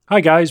Hi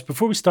guys,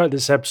 before we start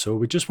this episode,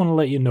 we just want to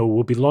let you know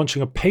we'll be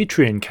launching a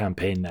Patreon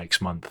campaign next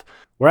month.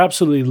 We're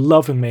absolutely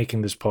loving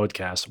making this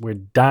podcast. We're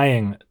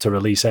dying to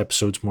release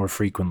episodes more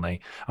frequently,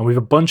 and we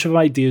have a bunch of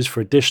ideas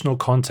for additional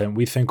content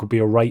we think will be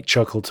a right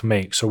chuckle to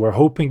make, so we're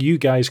hoping you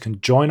guys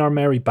can join our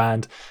merry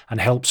band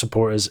and help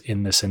support us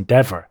in this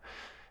endeavour.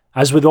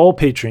 As with all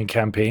Patreon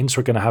campaigns,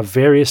 we're going to have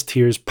various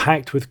tiers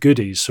packed with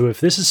goodies, so if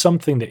this is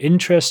something that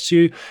interests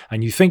you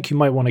and you think you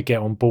might want to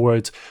get on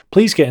board,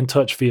 please get in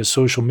touch via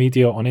social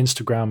media on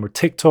Instagram or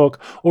TikTok,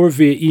 or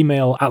via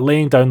email at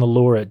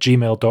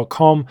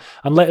layingdownthelaw@gmail.com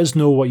and let us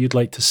know what you'd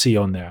like to see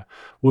on there.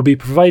 We'll be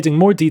providing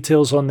more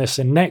details on this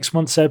in next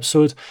month's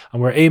episode,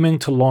 and we're aiming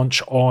to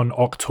launch on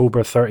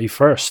October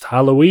 31st,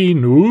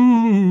 Halloween.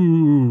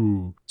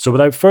 Ooh! So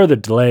without further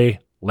delay,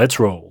 let's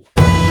roll.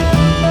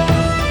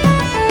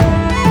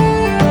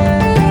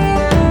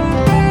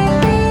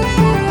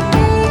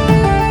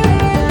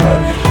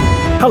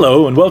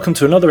 Hello and welcome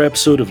to another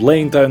episode of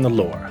Laying Down the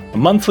Lore, a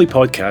monthly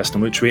podcast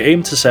in which we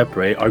aim to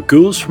separate our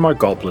ghouls from our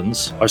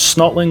goblins, our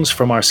snotlings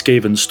from our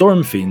Skaven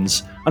storm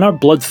fiends, and our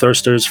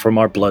bloodthirsters from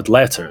our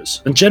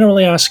bloodletters, and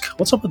generally ask,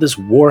 what's up with this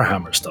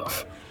Warhammer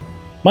stuff?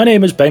 My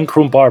name is Ben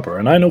Crone Barber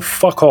and I know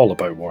fuck all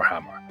about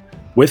Warhammer.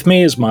 With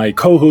me is my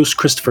co-host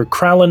Christopher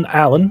Crallan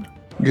Allen.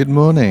 Good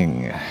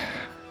morning.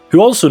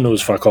 Who also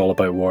knows fuck all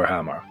about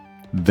Warhammer.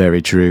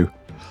 Very true.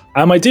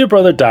 And my dear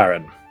brother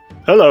Darren.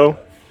 Hello.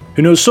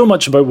 Who knows so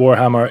much about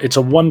Warhammer, it's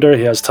a wonder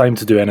he has time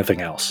to do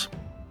anything else.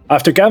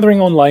 After gathering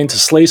online to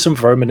slay some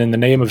vermin in the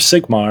name of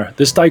Sigmar,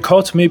 this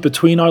dichotomy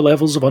between our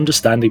levels of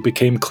understanding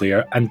became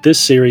clear, and this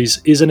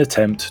series is an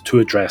attempt to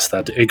address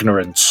that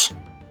ignorance.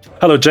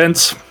 Hello,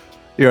 gents.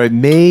 You're right,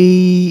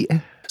 me.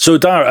 So,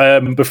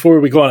 Dar, before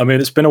we go on, I mean,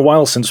 it's been a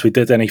while since we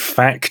did any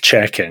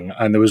fact-checking,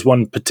 and there was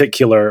one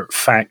particular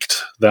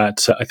fact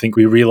that I think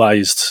we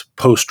realised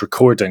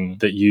post-recording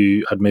that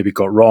you had maybe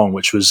got wrong,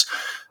 which was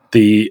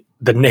the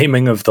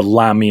naming of the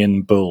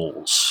Lamian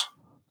bulls.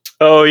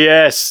 Oh,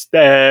 yes.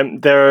 They're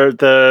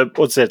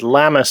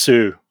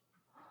Lamassu.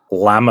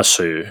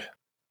 Lamassu.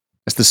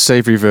 It's the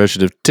savoury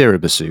version of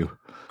tiramisu.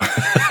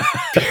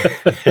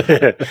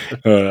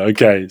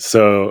 Okay,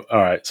 so,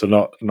 all right, so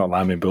not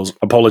Lamian bulls.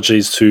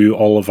 Apologies to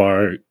all of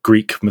our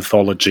Greek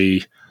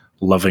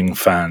mythology-loving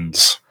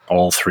fans,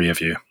 all three of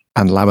you.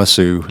 And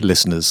Lamassu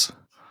listeners.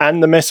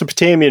 And the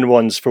Mesopotamian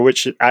ones, for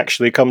which it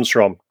actually comes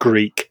from,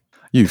 Greek.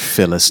 You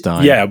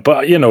Philistine. Yeah,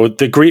 but,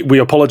 the Greek, we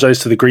apologise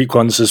to the Greek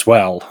ones as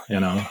well,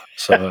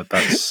 so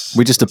that's...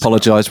 We just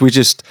apologise. We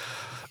just...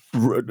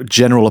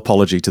 general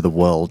apology to the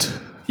world.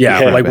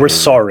 Yeah, we're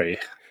sorry.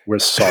 We're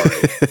sorry.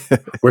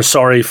 We're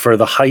sorry for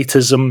the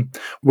heightism.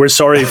 We're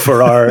sorry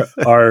for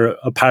our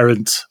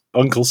apparent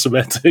Uncle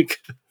Semitic...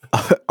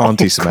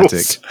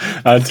 Anti-Semitic.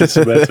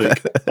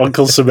 Anti-Semitic.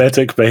 Uncle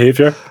Semitic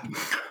behaviour.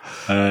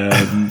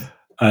 And,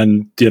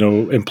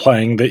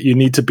 implying that you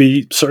need to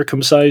be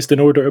circumcised in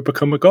order to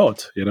become a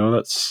god.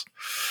 It's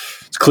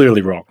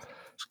clearly wrong.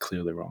 It's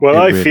clearly wrong. Well,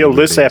 I feel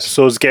this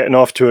episode's getting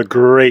off to a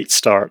great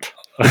start.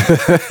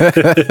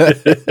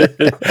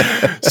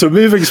 So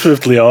moving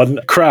swiftly on,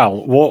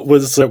 Kral, what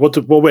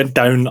went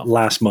down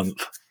last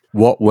month?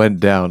 What went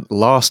down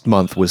last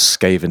month was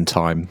Skaven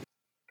time.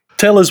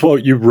 Tell us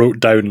what you wrote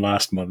down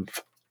last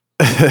month.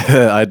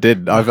 I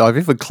did. I've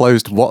even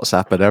closed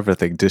WhatsApp and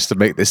everything just to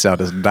make this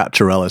sound as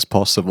natural as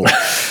possible.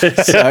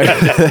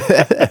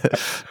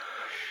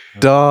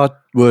 Dar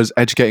was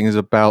educating us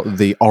about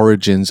the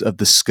origins of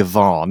the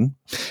Skavan,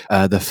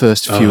 the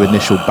first few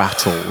initial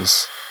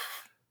battles.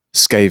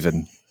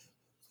 Skaven.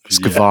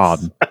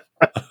 Skavan.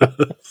 Yes.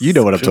 You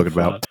know what I'm talking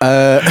about.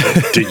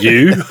 Do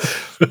you?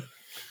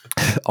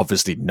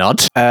 Obviously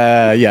not. So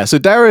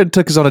Darren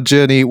took us on a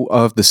journey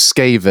of the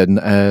Skaven,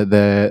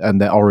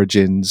 their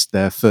origins,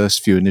 their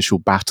first few initial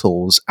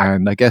battles,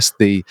 and I guess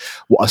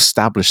what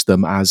established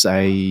them as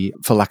a,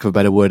 for lack of a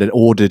better word, an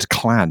ordered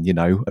clan,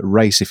 a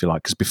race, if you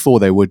like. Because before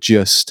they were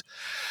just...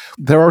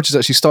 Their origins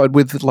actually started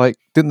with,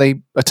 didn't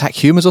they attack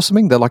humans or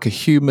something? They're like a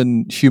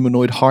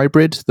humanoid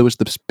hybrid. There was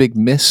this big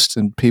mist,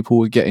 and people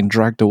were getting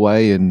dragged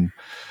away and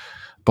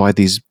by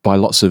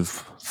lots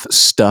of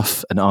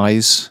stuff and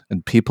eyes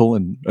and people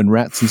and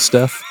rats and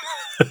stuff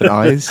and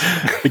eyes.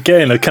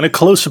 Again, a kind of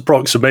close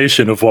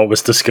approximation of what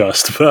was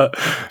discussed, but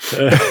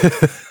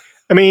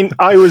I mean,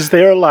 I was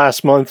there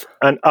last month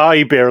and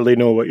I barely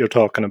know what you're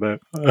talking about.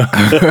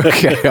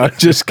 Okay, I'm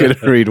just going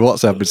to read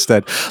WhatsApp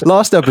instead.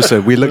 Last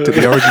episode, we looked at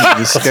the origins of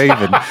the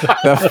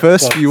Skaven. Their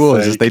first few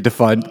wars as they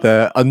defined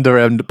their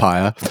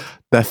under-empire.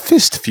 Their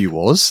fist few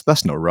wars,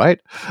 that's not right,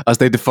 as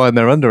they defined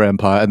their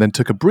under-empire and then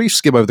took a brief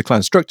skim over the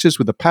clan structures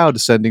with the power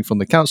descending from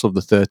the Council of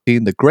the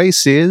 13, the Grey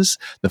Seers,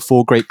 the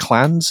four great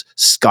clans,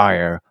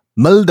 Skyer,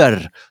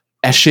 Mulder,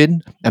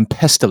 Eshin, and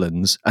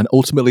Pestilence, and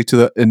ultimately to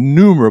the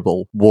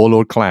innumerable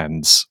warlord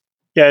clans.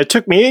 Yeah, it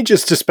took me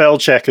ages to spell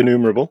check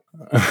innumerable.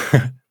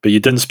 But you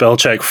didn't spell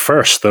check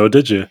first, though,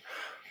 did you?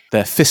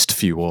 Their fist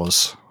few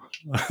wars.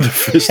 The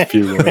Fist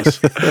View Wars.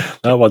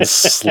 That one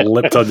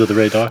slipped under the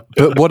radar.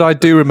 But what I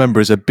do remember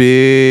is a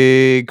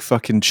big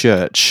fucking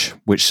church,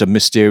 which a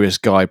mysterious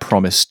guy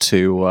promised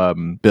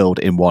to build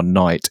in one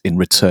night in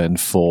return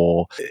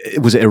for,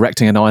 was it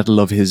erecting an idol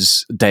of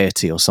his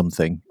deity or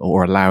something,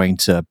 or allowing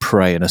to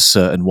pray in a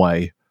certain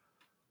way?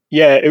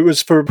 Yeah, it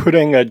was for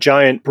putting a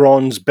giant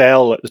bronze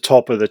bell at the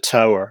top of the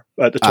tower,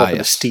 at the top of the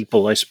yes.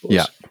 steeple, I suppose.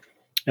 Yeah.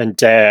 And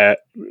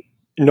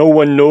no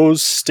one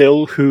knows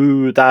still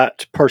who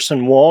that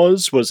person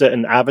was. Was it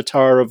an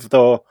avatar of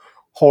the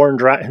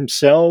Horned Rat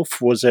himself?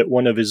 Was it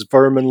one of his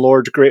Vermin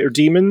Lord greater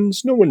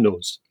demons? No one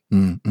knows.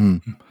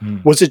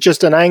 Was it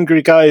just an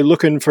angry guy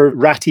looking for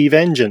ratty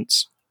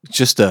vengeance?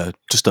 Just a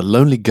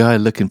lonely guy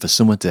looking for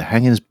someone to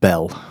hang in his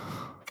bell.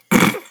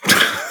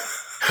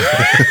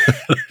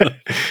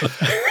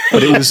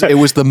 But it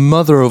was the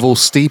mother of all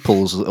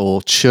steeples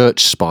or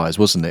church spires,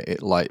 wasn't it?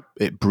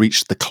 It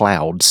breached the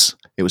clouds.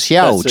 It was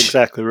huge. That's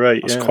exactly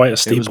right. It's Yeah. quite a It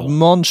steeple. was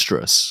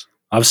monstrous.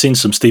 I've seen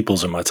some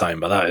steeples in my time,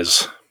 but that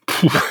is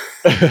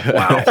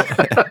wow.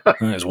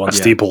 That is one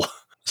steeple.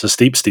 It's a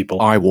steep steeple.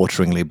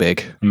 Eye-wateringly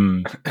big.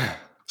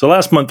 So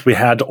last month we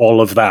had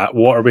all of that.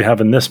 What are we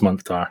having this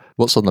month, Dar?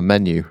 What's on the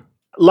menu?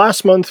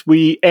 Last month,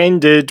 we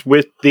ended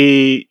with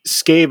the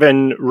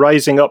Skaven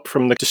rising up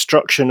from the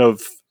destruction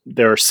of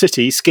their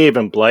city,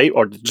 Skavenblight,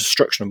 or the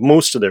destruction of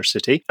most of their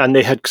city, and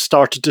they had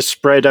started to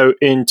spread out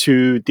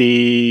into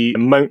the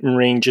mountain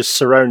ranges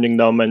surrounding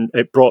them, and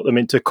it brought them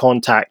into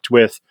contact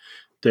with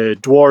the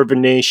Dwarven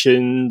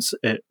nations,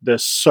 the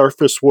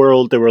surface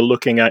world. They were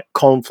looking at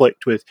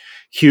conflict with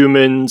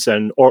humans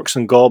and orcs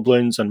and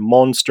goblins and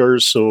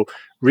monsters, so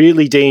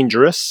really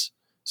dangerous.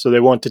 So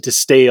they wanted to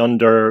stay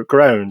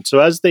underground. So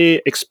as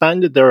they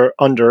expanded their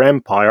under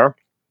empire,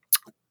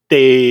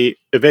 they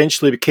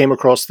eventually came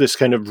across this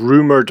kind of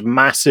rumored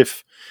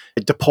massive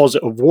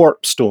deposit of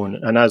warpstone.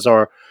 And as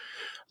our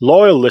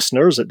loyal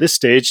listeners at this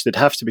stage, they'd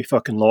have to be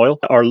fucking loyal.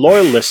 Our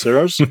loyal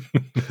listeners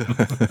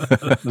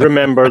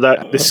remember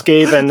that the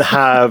Skaven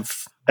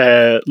have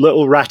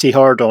little ratty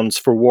hard-ons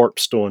for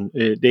warpstone.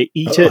 They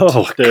eat it.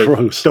 Oh,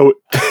 gross.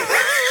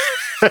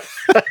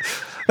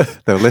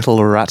 The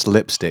little rat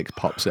lipstick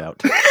pops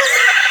out.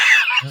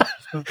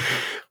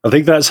 I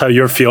think that's how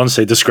your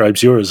fiance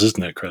describes yours,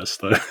 isn't it, Chris?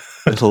 The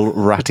Little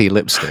ratty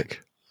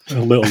lipstick.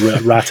 a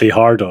little ratty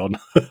hard on.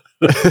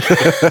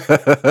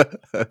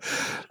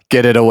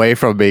 Get it away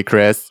from me,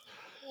 Chris.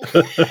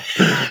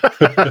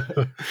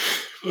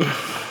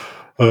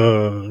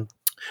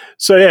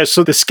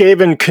 So the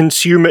Skaven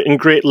consume it in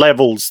great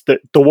levels, the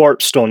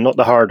warpstone, not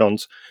the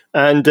hard-ons.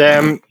 And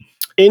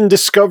in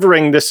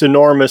discovering this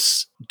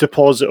enormous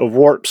deposit of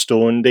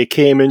warpstone, they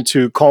came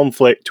into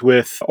conflict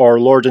with our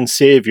Lord and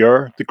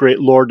Savior, the great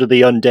Lord of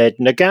the Undead,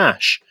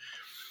 Nagash.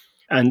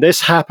 And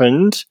this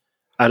happened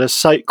at a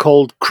site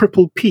called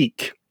Cripple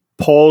Peak.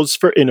 Pause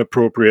for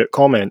inappropriate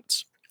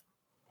comments.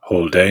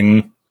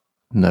 Holding.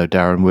 No,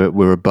 Darren,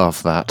 we're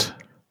above that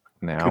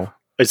now.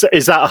 Is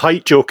that a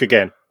height joke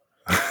again?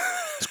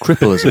 It's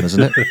crippleism,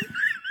 isn't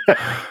it?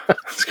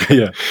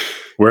 Yeah.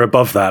 We're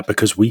above that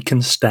because we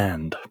can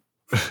stand.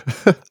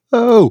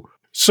 Oh.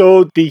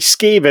 So the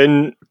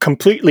Skaven,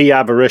 completely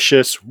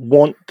avaricious,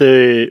 want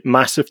the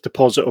massive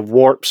deposit of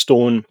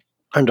warpstone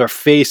and are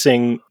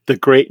facing the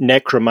great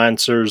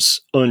necromancer's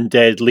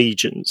undead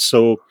legions.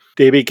 So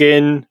they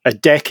begin a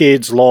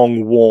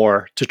decades-long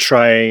war to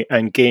try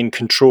and gain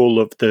control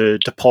of the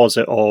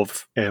deposit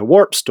of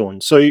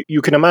warpstone. So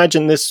you can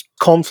imagine this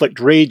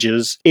conflict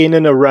rages in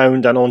and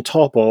around and on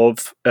top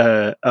of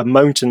a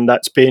mountain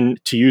that's been,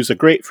 to use a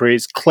great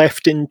phrase,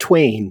 cleft in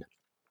twain.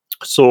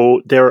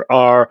 So there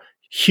are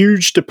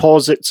huge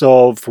deposits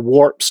of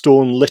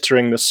warpstone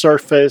littering the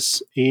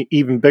surface,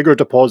 even bigger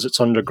deposits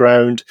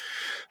underground.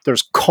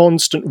 There's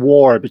constant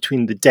war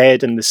between the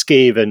dead and the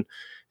Skaven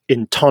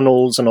in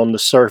tunnels and on the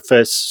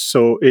surface.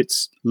 So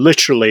it's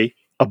literally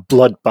a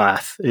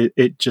bloodbath.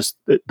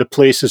 The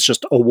place is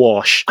just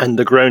awash, and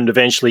the ground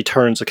eventually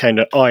turns a kind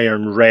of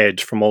iron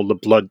red from all the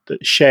blood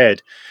that's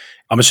shed.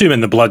 I'm assuming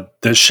the blood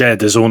that's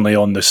shed is only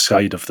on the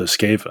side of the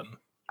Skaven.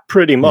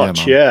 Pretty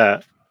much, man.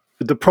 yeah.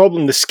 The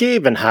problem the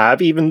Skaven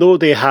have, even though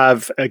they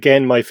have,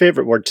 again, my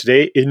favorite word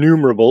today,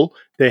 innumerable,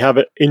 they have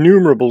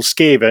innumerable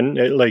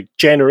Skaven, like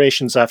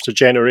generations after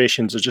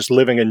generations of just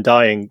living and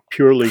dying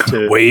purely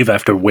to... Wave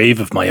after wave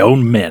of my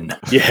own men.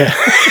 Yeah.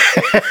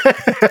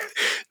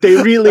 They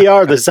really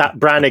are the Zap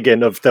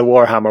Brannigan of the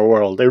Warhammer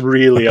world. They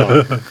really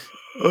are.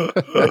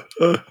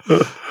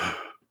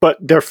 But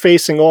they're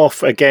facing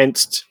off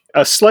against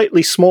a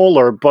slightly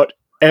smaller but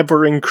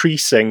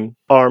ever-increasing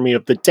army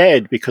of the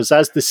dead, because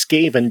as the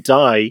Skaven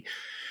die,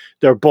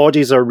 their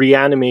bodies are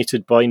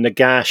reanimated by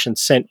Nagash and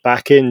sent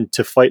back in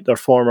to fight their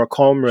former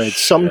comrades,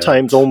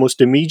 sometimes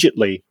almost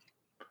immediately.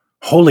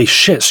 Holy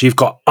shit, so you've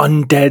got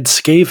undead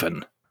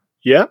Skaven.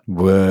 Yeah.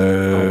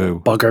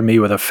 Whoa. Bugger me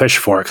with a fish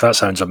fork, that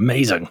sounds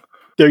amazing.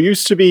 There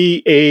used to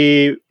be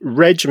a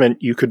regiment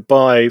you could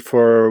buy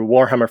for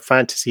Warhammer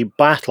Fantasy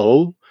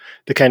Battle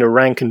the kind of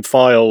rank and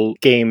file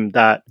game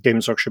that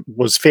Games Workshop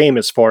was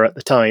famous for at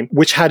the time,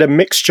 which had a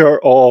mixture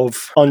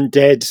of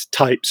undead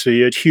types. So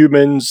you had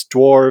humans,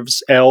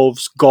 dwarves,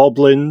 elves,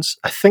 goblins.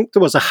 I think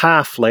there was a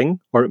halfling,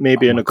 or it may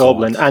be a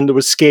goblin, and there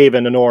was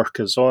Skaven and orc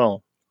as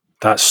well.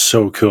 That's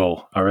so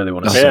cool. I really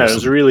want to see it. Yeah, it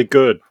was really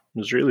good. It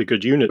was a really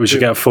good unit. We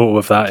should get a photo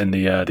of that in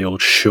the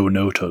old show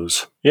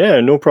notos. Yeah,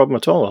 no problem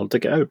at all. I'll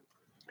dig it out.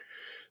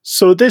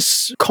 So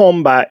this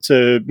combat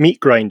meat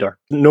grinder,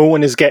 no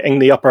one is getting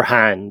the upper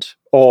hand,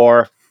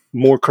 or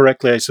more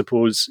correctly, I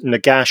suppose,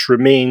 Nagash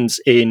remains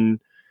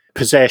in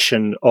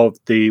possession of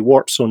the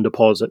Warpstone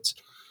deposits.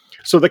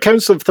 So the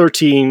Council of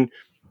 13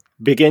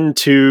 begin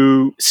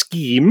to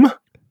scheme,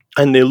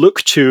 and they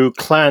look to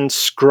Clan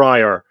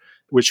Scryer,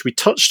 which we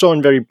touched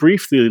on very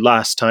briefly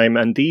last time,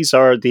 and these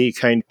are the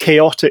kind of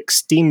chaotic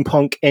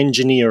steampunk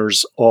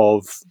engineers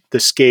of the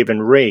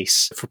Skaven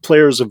race. For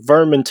players of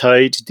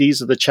Vermintide,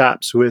 these are the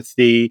chaps with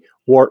the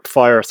warp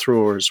fire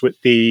throwers, with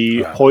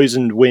the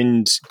poisoned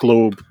wind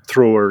globe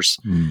throwers.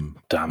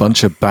 Damn.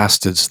 Bunch of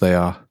bastards they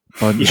are.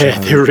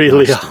 They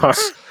really are.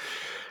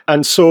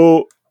 And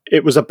so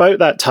it was about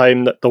that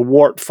time that the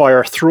warp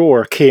fire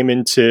thrower came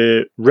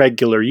into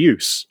regular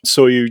use.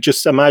 So you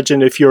just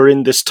imagine if you're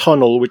in this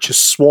tunnel, which is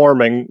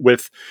swarming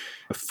with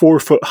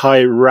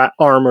 4-foot-high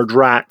armored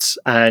rats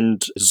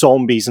and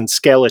zombies and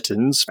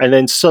skeletons, and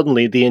then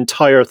suddenly the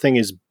entire thing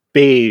is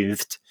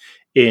bathed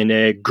in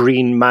a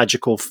green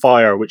magical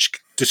fire, which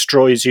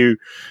destroys you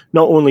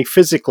not only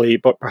physically,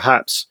 but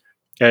perhaps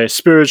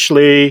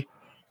spiritually,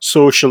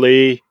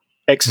 socially,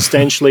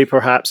 existentially,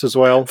 perhaps as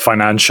well.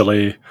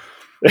 Financially.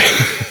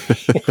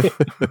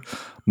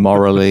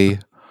 Morally.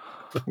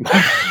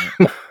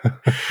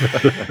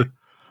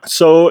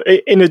 So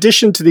in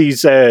addition to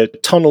these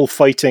tunnel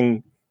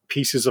fighting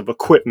pieces of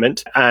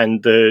equipment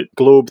and the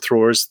globe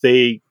throwers,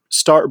 they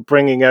start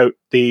bringing out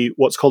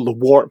what's called the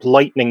warp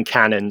lightning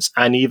cannons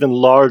and even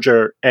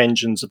larger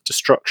engines of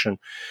destruction.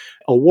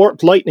 A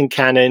warp lightning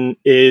cannon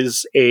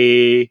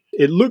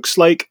it looks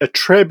like a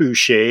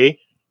trebuchet,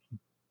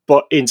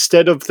 but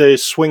instead of the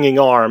swinging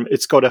arm,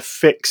 it's got a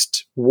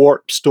fixed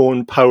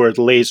warpstone powered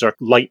laser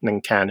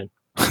lightning cannon.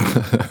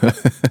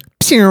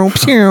 Pew,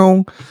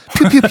 pew,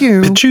 pew, pew,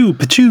 pew. Pachoo,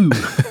 pachoo.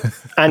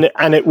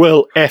 And it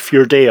will F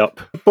your day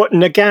up. But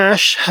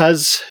Nagash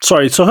has...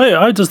 Sorry, so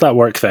how does that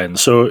work then?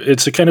 So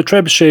it's a kind of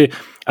trebuchet,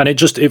 and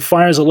it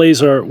fires a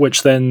laser,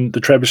 which then the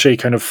trebuchet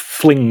kind of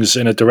flings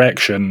in a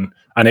direction,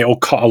 and it'll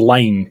cut a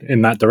line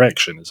in that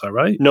direction. Is that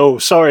right? No,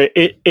 sorry.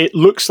 It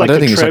looks like a trebuchet. I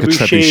don't think it's like a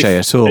trebuchet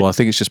at all. I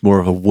think it's just more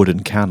of a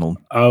wooden cannon.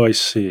 Oh, I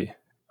see.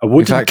 A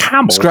wooden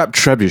camel? Scrap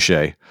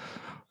trebuchet.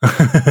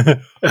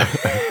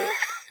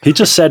 He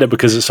just said it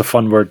because it's a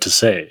fun word to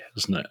say,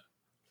 isn't it?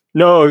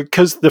 No,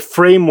 because the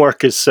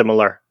framework is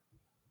similar.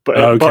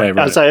 But right.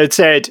 As I had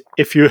said,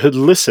 if you had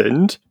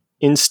listened,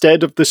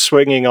 instead of the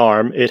swinging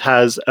arm, it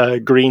has a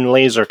green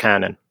laser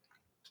cannon.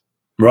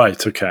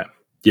 Right, okay.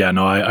 Yeah,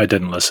 no, I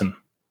didn't listen.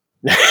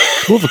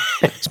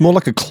 It's more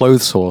like a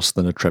clothes horse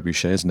than a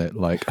trebuchet, isn't it?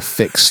 Like a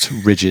fixed,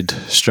 rigid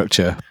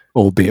structure,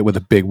 albeit with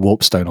a big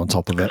warpstone on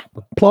top of it.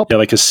 Plop. Yeah,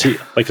 like a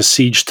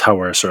siege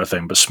tower sort of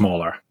thing, but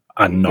smaller,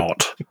 and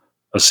not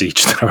a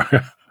siege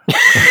tower.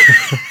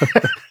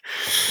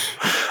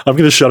 I'm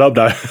going to shut up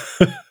now.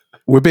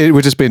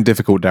 We're just being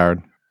difficult,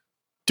 Darren.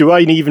 Do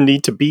I even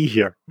need to be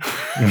here?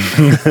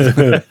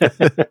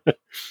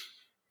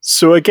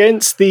 So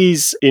against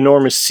these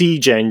enormous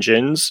siege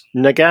engines,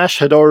 Nagash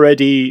had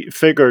already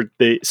figured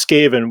that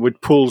Skaven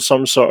would pull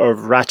some sort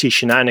of ratty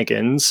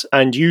shenanigans,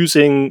 and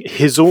using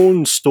his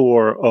own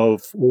store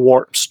of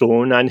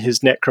warpstone and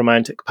his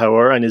necromantic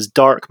power and his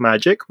dark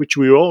magic, which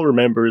we all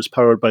remember is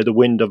powered by the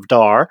Wind of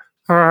Dar,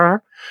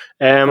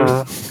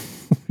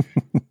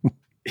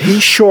 he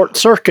short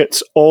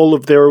circuits all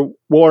of their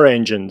war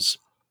engines.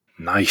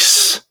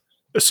 Nice.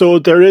 So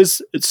there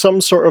is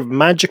some sort of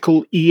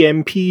magical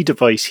EMP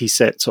device he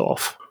sets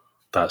off.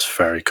 That's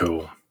very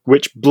cool.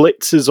 Which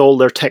blitzes all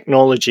their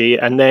technology,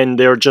 and then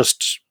they're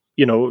just,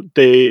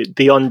 the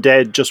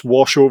undead just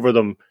wash over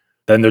them.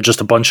 Then they're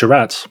just a bunch of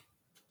rats.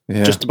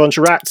 Yeah. Just a bunch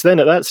of rats then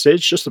at that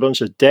stage, just a bunch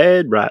of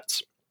dead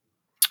rats.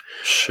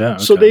 Shit,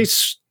 okay. So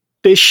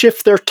they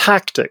shift their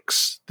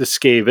tactics, the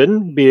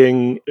Skaven,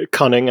 being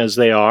cunning as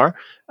they are,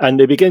 and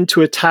they begin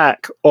to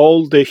attack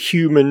all the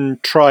human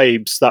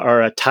tribes that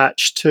are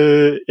attached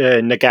to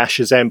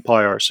Nagash's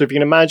empire. So if you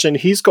can imagine,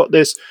 he's got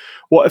this,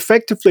 what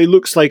effectively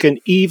looks like an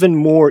even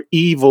more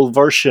evil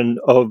version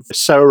of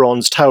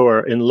Sauron's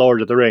tower in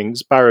Lord of the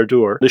Rings,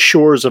 Barad-dûr, the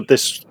shores of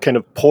this kind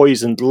of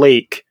poisoned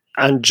lake.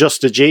 And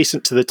just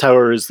adjacent to the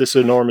tower is this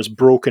enormous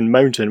broken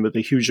mountain with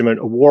a huge amount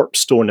of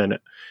warpstone in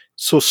it.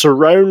 So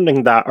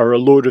surrounding that are a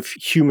load of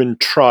human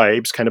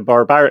tribes, kind of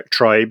barbaric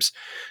tribes,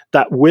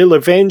 that will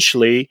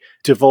eventually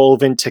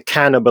devolve into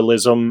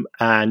cannibalism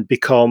and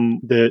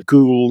become the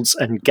ghouls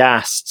and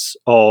ghasts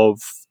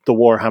of the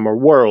Warhammer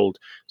world.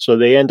 So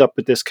they end up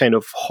with this kind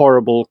of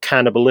horrible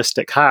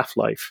cannibalistic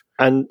half-life.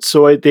 And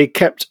so they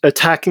kept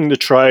attacking the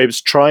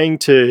tribes, trying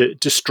to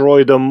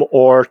destroy them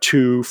or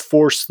to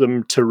force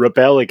them to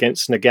rebel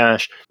against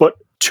Nagash. But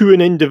to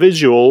an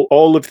individual,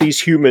 all of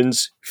these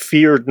humans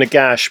feared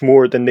Nagash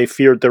more than they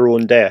feared their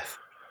own death.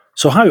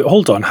 So how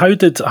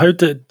did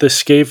the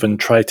Skaven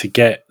try to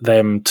get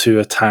them to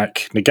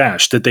attack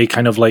Nagash? Did they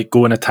kind of like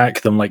go and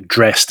attack them like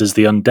dressed as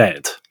the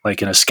undead,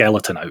 like in a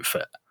skeleton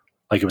outfit,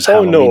 like it was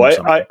Halloween? Oh no, or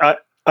something?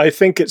 I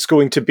think it's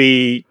going to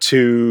be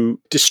to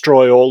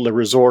destroy all the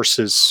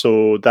resources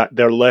so that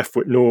they're left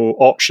with no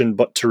option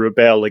but to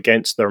rebel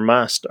against their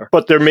master.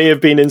 But there may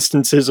have been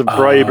instances of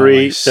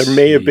bribery. There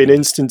may have been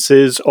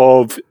instances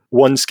of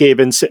one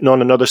Skaven sitting on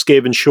another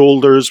Skaven's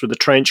shoulders with a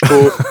trench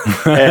coat.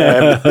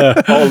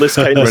 All this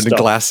kind of stuff.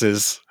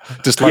 Glasses,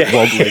 just like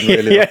wobbling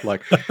really up,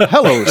 like,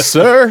 hello,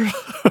 sir.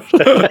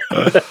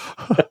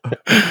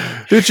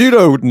 Did you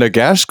know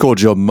Nagash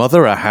called your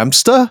mother a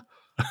hamster?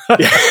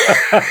 Yeah.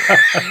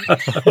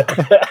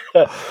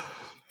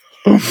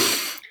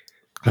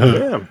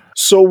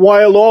 So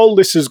while all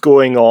this is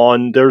going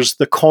on, there's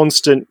the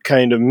constant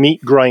kind of meat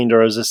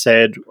grinder, as I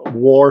said,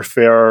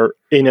 warfare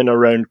in and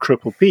around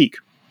Cripple Peak.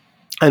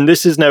 And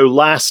this is now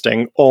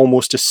lasting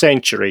almost a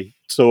century.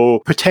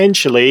 So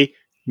potentially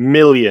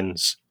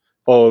millions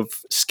of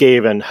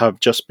Skaven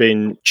have just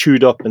been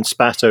chewed up and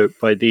spat out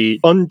by the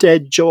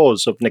undead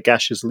jaws of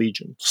Nagash's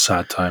legion.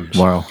 Sad times.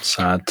 Wow.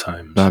 Sad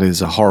times. That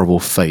is a horrible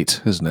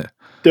fate, isn't it?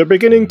 They're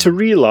beginning to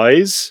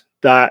realize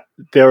that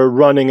they're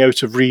running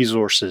out of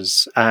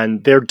resources,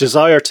 and their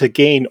desire to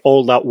gain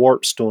all that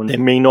warpstone, they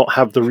may not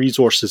have the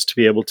resources to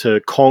be able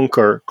to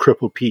conquer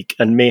Cripple Peak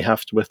and may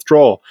have to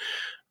withdraw.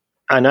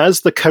 And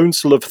as the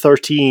Council of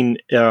 13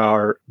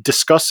 are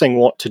discussing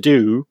what to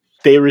do,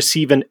 they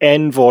receive an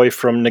envoy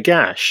from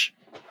Nagash.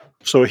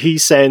 So he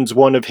sends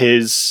one of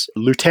his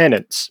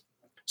lieutenants.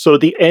 So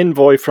the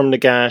envoy from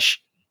Nagash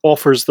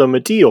offers them a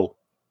deal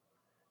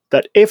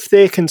that if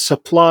they can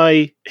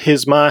supply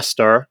his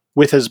master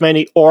with as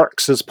many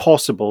orcs as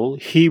possible,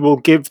 he will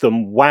give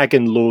them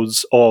wagon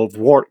loads of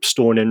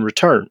warpstone in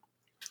return.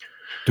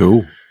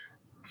 Oh.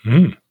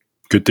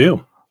 Good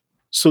deal.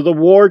 So the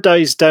war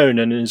dies down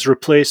and is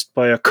replaced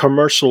by a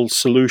commercial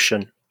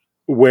solution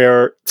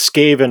where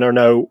Skaven are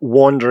now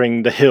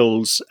wandering the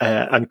hills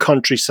and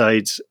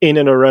countrysides in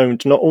and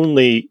around not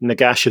only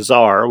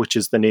Nagashazar, which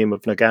is the name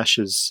of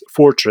Nagash's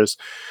fortress,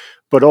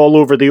 but all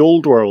over the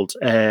old world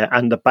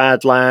and the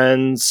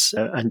Badlands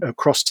and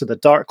across to the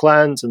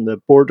Darklands and the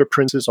Border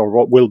Princes, or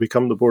what will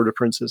become the Border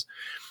Princes.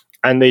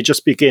 And they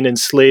just begin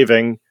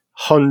enslaving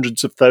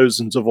hundreds of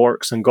thousands of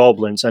orcs and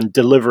goblins and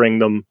delivering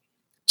them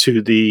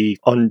to the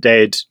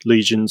undead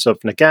legions of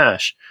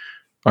Nagash.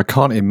 I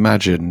can't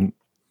imagine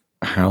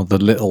how the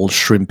little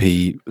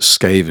shrimpy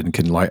Skaven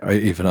can like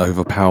even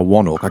overpower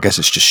one orc. I guess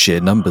it's just sheer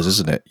numbers,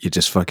 isn't it? You're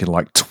just fucking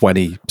like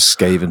 20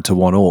 Skaven to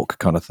one orc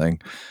kind of thing.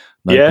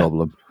 No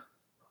problem.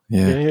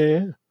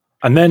 Yeah.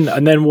 And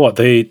then what?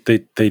 They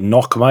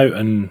knock them out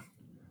and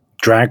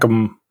drag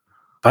them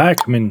back.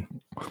 I mean,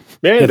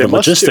 the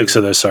logistics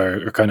of this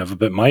are kind of a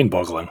bit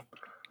mind-boggling.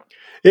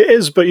 It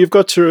is, but you've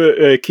got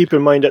to keep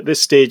in mind at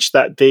this stage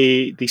that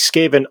the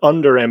Skaven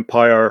Under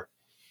Empire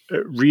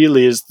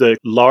really is the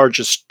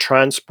largest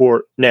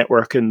transport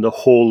network in the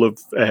whole of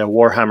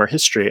Warhammer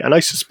history, and I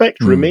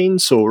suspect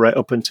remains so right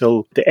up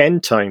until the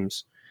end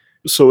times.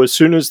 So as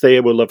soon as they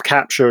will have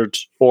captured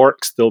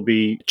orcs, they'll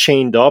be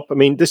chained up. I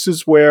mean, this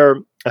is where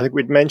I think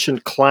we'd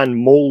mentioned Clan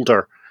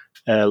Moulder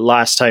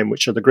last time,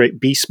 which are the great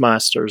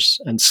beastmasters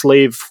and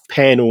slave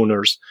pen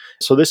owners.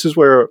 So this is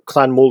where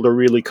Clan Moulder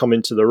really come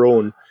into their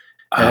own.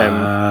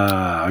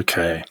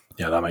 Okay.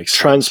 Yeah, that makes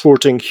sense.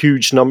 Transporting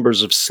huge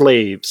numbers of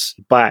slaves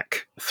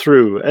back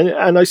through.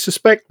 And I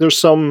suspect there's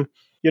some,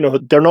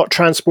 they're not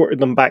transporting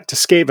them back to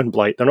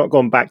Skavenblight. They're not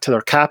going back to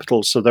their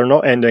capital, so they're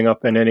not ending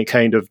up in any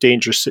kind of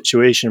dangerous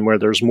situation where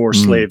there's more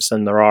slaves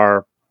than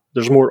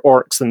there's more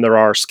orcs than there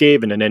are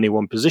Skaven in any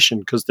one position,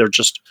 because they're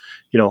just,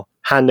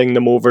 handing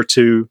them over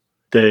to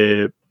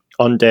the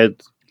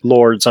undead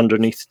lords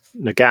underneath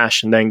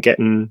Nagash and then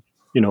getting,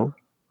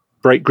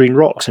 bright green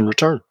rocks in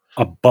return.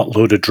 A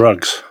buttload of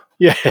drugs.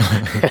 Yeah.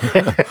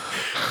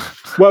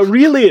 Well,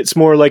 really, it's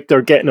more like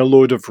they're getting a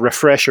load of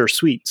refresher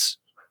sweets.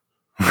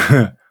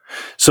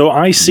 So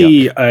I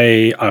see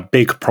a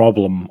big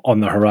problem on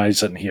the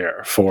horizon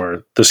here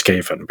for the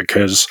Skaven,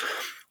 because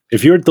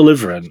if you're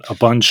delivering a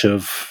bunch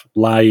of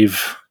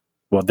live,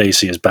 what they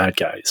see as bad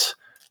guys,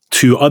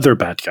 to other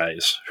bad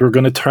guys who are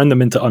going to turn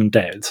them into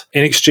undead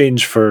in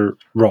exchange for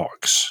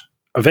rocks,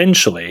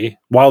 eventually,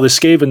 while the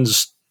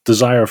Skaven's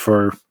desire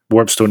for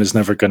warpstone is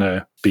never going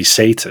to be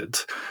sated,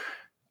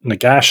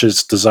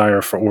 Nagash's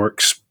desire for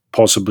orcs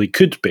possibly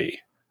could be,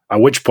 at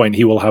which point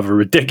he will have a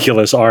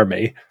ridiculous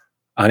army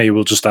and he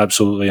will just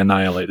absolutely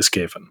annihilate the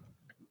Skaven.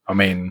 I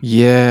mean,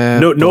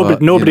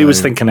 nobody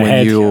was thinking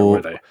ahead here,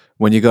 were they?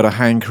 When you got a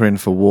hankering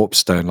for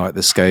warpstone like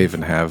the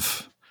Skaven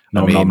have,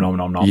 no.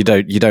 You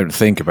don't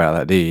think about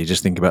that, do you? You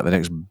just think about the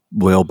next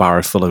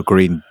wheelbarrow full of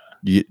green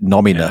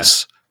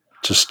nomminess.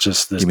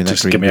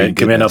 Yeah.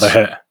 Give me another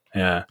hit.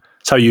 Yeah.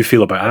 It's how you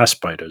feel about ass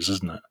spiders,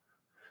 isn't it?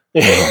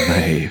 Oh,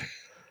 mate.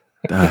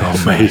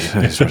 Oh, mate.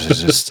 It's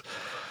just...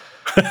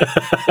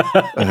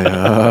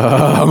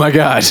 Oh my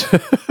god.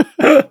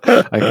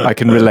 I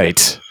can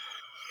relate.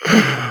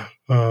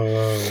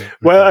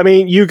 Well, I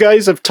mean, you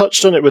guys have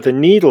touched on it with a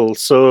needle.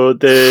 So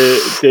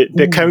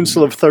the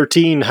Council of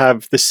 13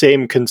 have the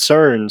same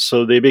concerns.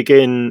 So they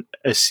begin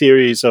a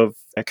series of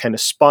kind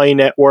of spy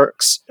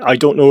networks. I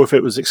don't know if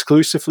it was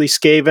exclusively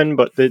Skaven,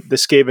 but the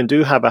Skaven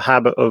do have a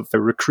habit of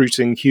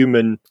recruiting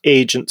human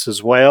agents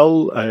as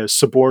well,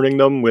 suborning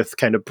them with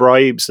kind of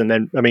bribes. And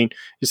then, I mean,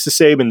 it's the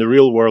same in the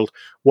real world.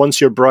 Once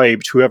you're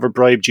bribed, whoever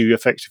bribed you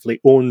effectively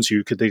owns you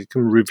because they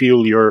can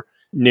reveal your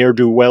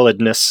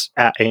ne'er-do-welledness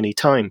at any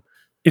time.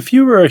 If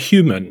you were a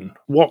human,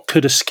 what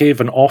could a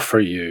Skaven offer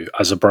you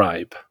as a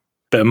bribe?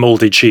 Bit of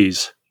mouldy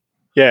cheese.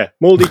 Yeah,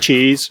 mouldy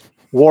cheese,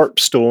 warp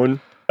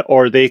stone,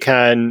 or they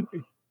can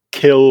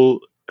kill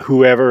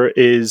whoever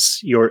is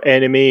your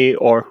enemy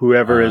or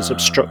whoever is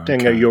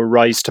obstructing your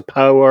rise to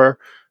power,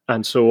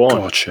 and so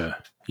on. Gotcha.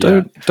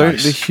 Don't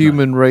the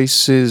human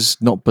races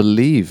not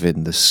believe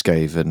in the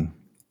Skaven?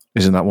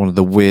 Isn't that one of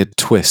the weird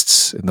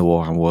twists in the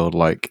Warhammer world?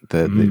 Like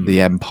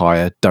the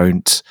Empire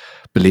don't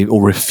believe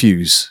or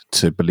refuse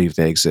to believe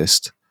they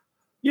exist.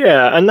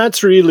 Yeah, and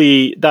that's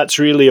really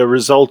a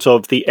result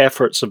of the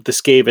efforts of the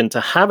Skaven to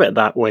have it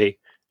that way.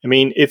 I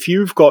mean, if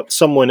you've got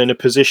someone in a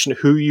position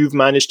who you've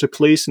managed to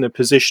place in a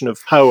position of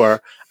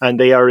power and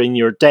they are in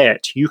your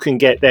debt, you can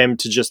get them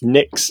to just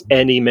nix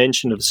any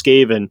mention of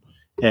Skaven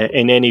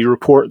in any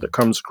report that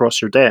comes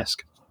across your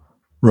desk.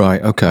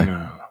 Right, okay.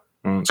 Yeah.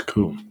 Oh, that's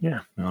cool.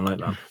 Yeah, I like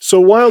that. So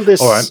while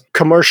this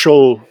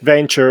commercial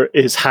venture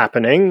is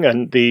happening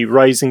and the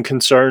rising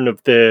concern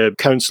of the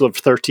Council of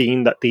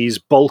 13 that these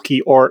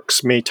bulky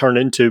orcs may turn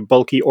into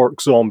bulky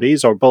orc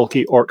zombies or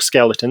bulky orc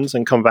skeletons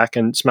and come back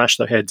and smash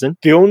their heads in,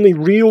 the only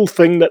real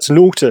thing that's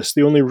noticed,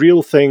 the only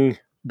real thing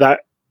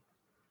that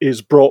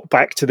is brought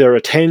back to their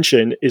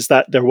attention is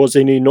that there was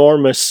an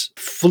enormous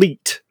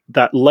fleet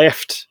that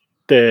left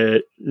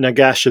the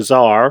Nagash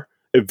Azar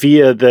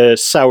via the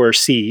Sour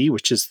Sea,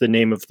 which is the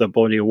name of the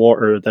body of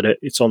water that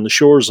it's on the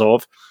shores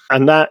of.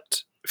 And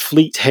that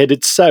fleet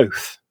headed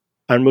south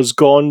and was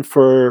gone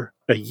for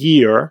a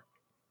year.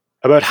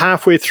 About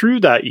halfway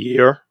through that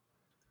year,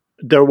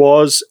 there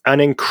was an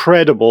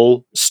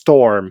incredible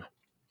storm.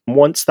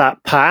 Once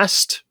that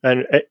passed,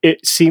 and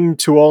it seemed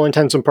to all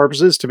intents and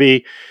purposes to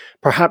be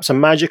perhaps a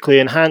magically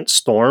enhanced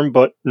storm,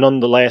 but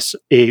nonetheless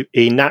a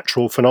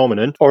natural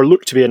phenomenon, or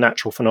looked to be a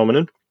natural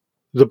phenomenon,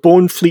 the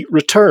Bone Fleet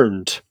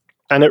returned.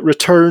 And it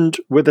returned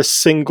with a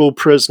single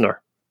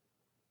prisoner.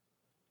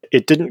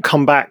 It didn't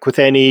come back with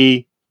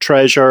any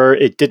treasure.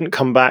 It didn't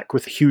come back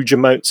with huge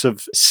amounts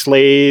of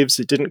slaves.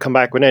 It didn't come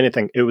back with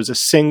anything. It was a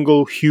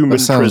single human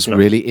prisoner. That sounds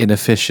really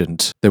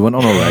inefficient. They went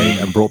on a raid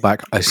and brought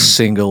back a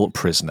single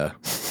prisoner.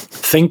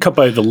 Think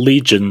about the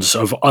legions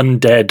of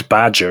undead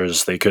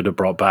badgers they could have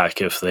brought back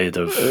if they'd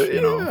have,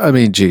 I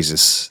mean,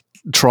 Jesus.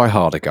 Try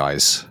harder,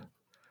 guys.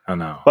 I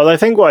know. Well, I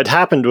think what had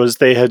happened was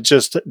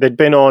they'd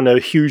been on a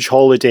huge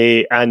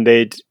holiday and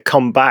they'd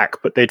come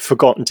back, but they'd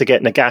forgotten to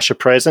get Nagash a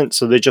present,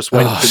 so they just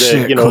went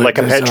like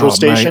a petrol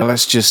station. Mate,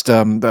 let's just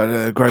grab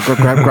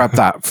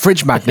that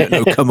fridge magnet.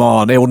 No, come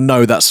on, he'll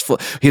know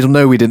he'll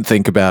know we didn't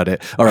think about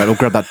it. All right, we'll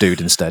grab that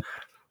dude instead.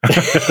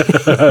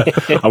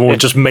 I won't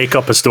just make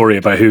up a story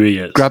about who he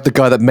is. Grab the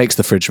guy that makes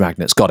the fridge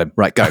magnets. Got him.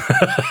 Right, go.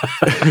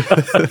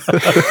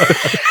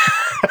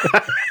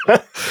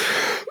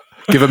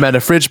 Give a man a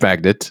fridge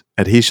magnet,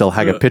 and he shall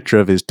hang a picture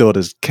of his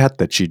daughter's cat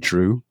that she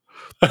drew.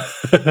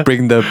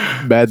 Bring the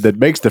man that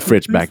makes the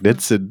fridge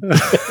magnets, and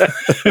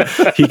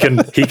he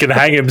can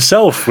hang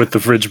himself with the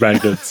fridge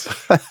magnets.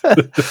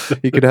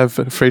 He can have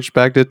a fridge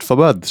magnet for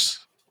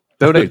months.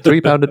 Donate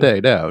 £3 a day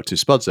now to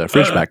sponsor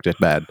Fridge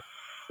Magnet Man.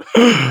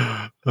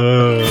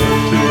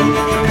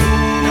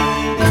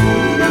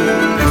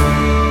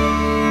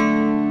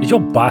 Is your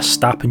boss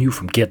stopping you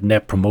from getting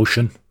that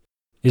promotion?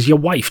 Is your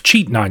wife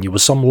cheating on you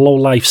with some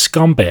low-life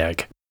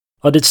scumbag?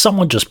 Or did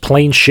someone just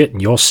plain shit in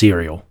your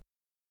cereal?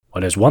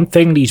 Well, there's one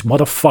thing these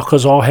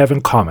motherfuckers all have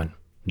in common.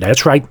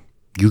 That's right,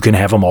 you can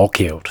have them all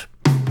killed.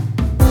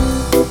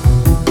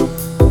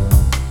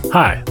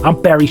 Hi,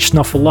 I'm Barry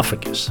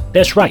Snuffleupagus.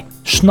 That's right,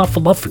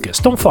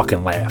 Snuffleupagus, don't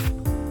fucking laugh.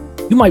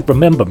 You might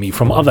remember me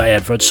from other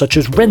adverts such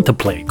as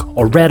Rent-A-Plague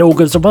or Rat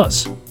Ogres of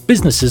Us,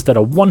 businesses that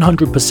are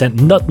 100%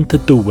 nothing to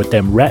do with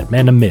them rat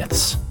men and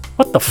myths.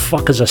 What the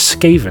fuck is a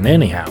Skaven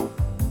anyhow?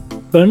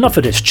 But enough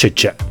of this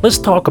chit-chat, let's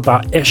talk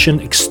about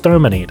Eshin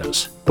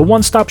Exterminators, the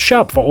one-stop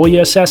shop for all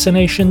your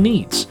assassination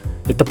needs.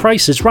 If the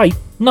price is right,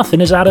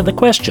 nothing is out of the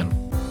question.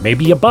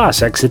 Maybe your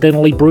boss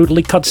accidentally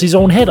brutally cuts his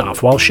own head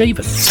off while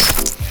shaving.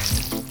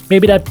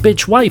 Maybe that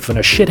bitch wife and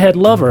a shithead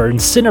lover are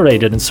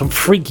incinerated in some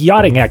freak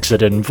yachting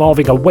accident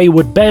involving a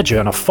wayward badger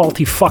and a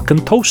faulty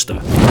fucking toaster.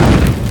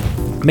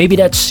 Maybe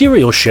that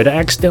cereal shitter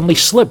accidentally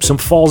slips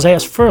and falls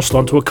ass first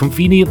onto a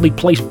conveniently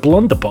placed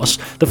blunderbuss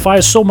that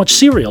fires so much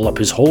cereal up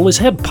his hole his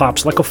head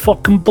pops like a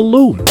fucking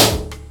balloon.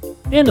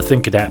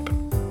 Anything could happen.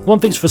 One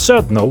thing's for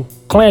certain though,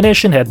 Clan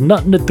Eshin had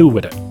nothing to do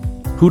with it.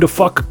 Who the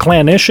fuck a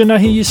Clan Eshin, I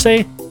hear you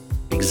say?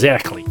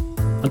 Exactly.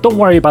 And don't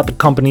worry about the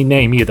company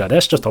name either,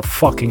 that's just a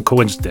fucking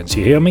coincidence,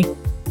 you hear me?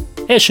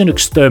 Hessian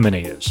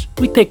Exterminators.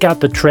 We take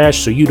out the trash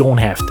so you don't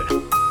have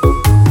to.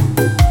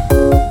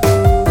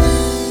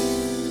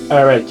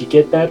 Alright, you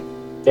get that?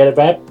 Get it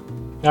back?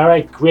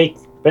 Alright, great.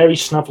 Barry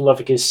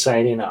Snuffleupagus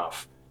signing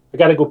off. I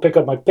gotta go pick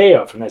up my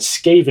payoff from that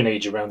Skaven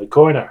age around the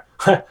corner.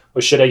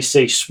 Or should I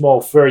say small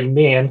furry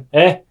man?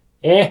 Am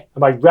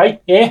I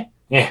right? Yeah,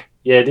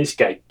 this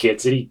guy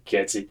gets it, he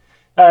gets it.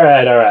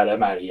 Alright,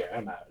 I'm out of here.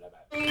 I'm out.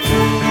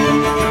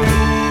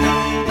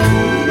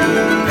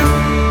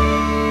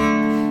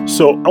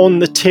 So on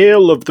the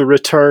tail of the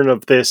return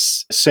of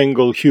this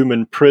single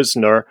human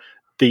prisoner,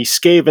 the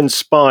Skaven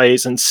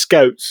spies and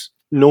scouts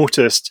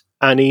noticed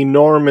an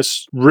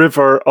enormous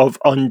river of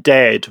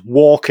undead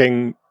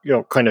walking,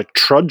 kind of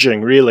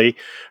trudging really,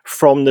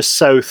 from the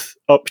south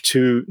up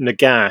to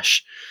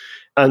Nagash.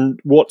 And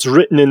what's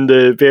written in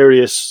the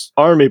various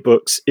army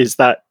books is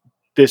that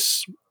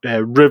this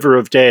river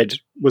of dead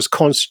was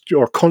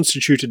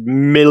constituted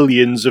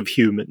millions of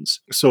humans.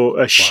 So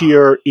a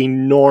sheer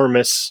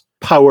enormous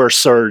power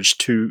surge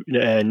to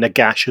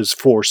Nagash's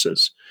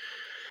forces.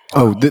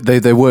 Oh,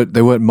 they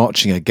weren't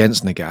marching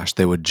against Nagash.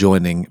 They were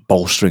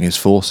bolstering his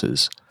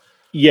forces.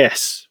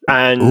 Yes,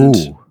 and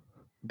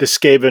the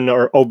Skaven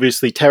are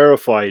obviously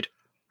terrified.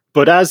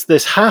 But as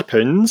this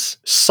happens,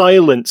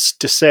 silence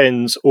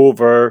descends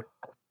over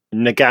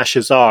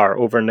Nagash's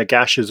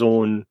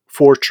own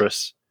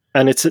fortress.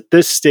 And it's at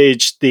this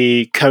stage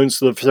the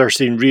Council of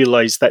 13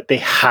 realize that they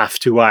have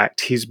to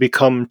act. He's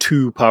become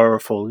too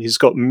powerful. He's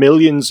got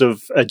millions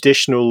of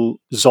additional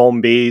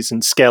zombies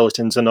and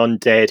skeletons and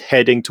undead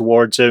heading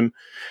towards him.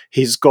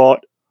 He's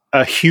got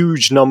a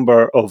huge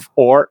number of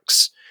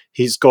orcs.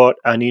 He's got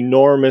an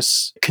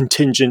enormous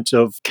contingent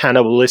of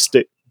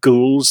cannibalistic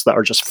ghouls that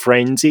are just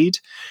frenzied.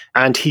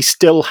 And he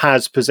still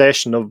has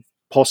possession of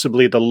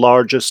possibly the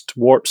largest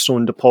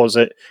warpstone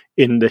deposit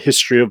in the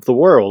history of the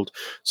world.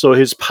 So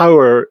his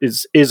power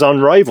is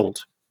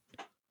unrivaled.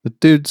 The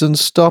dude's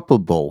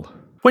unstoppable.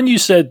 When you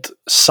said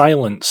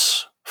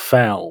silence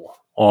fell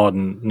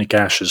on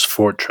Nagash's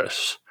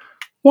fortress,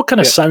 what kind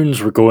of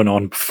sounds were going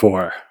on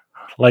before?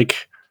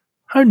 Like,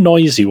 how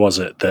noisy was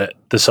it that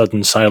the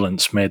sudden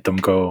silence made them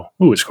go,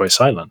 ooh, it's quite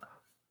silent?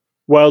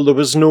 Well, there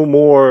was no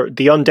more...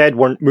 The undead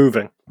weren't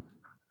moving.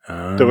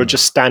 They were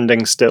just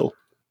standing still.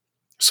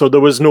 So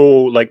there was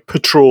no,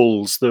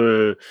 patrols.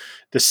 The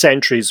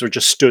sentries were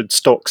just stood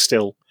stock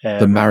still.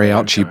 The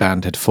mariachi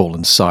band had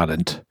fallen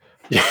silent.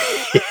 Yeah.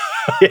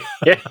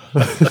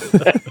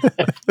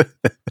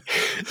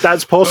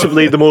 That's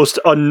possibly the most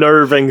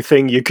unnerving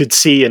thing you could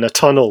see in a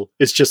tunnel.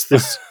 It's just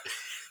this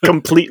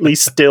completely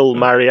still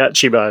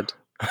mariachi band.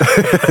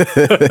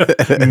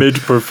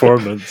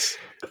 Mid-performance.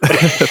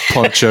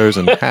 Ponchos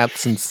and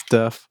hats and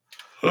stuff.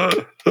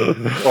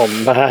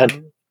 Oh,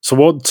 man. So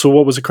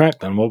what was the crack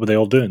then? What were they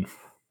all doing?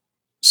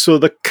 So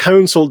the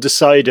council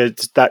decided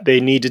that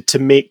they needed to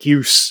make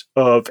use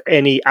of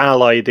any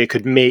ally they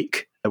could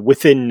make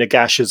within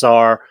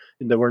Nagashazar.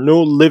 There were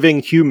no living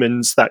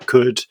humans that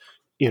could,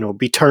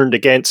 be turned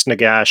against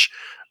Nagash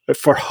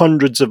for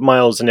hundreds of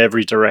miles in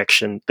every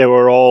direction. They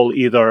were all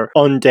either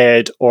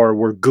undead or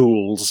were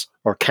ghouls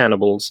or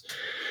cannibals.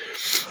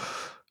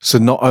 So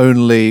not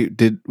only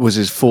was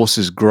his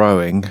forces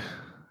growing,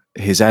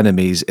 his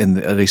enemies,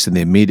 at least in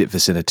the immediate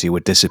vicinity, were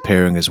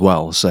disappearing as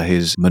well. So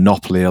his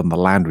monopoly on the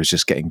land was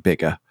just getting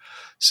bigger.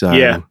 So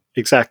yeah,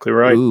 exactly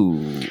right.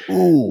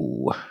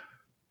 Ooh.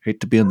 Hate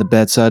to be on the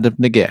bad side of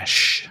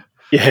Nagash.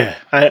 Yeah,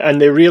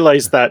 and they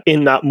realized that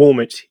in that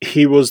moment,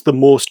 he was the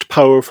most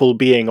powerful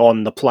being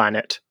on the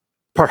planet.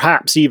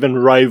 Perhaps even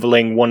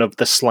rivaling one of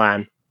the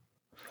Slann.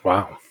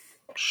 Wow.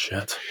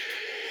 Shit.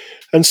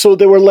 And so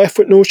they were left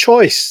with no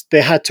choice.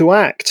 They had to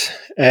act.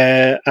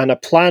 And a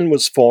plan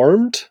was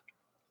formed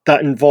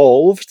that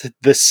involved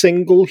the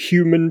single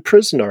human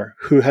prisoner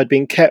who had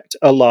been kept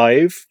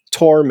alive,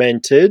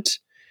 tormented,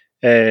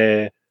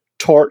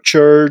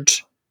 tortured,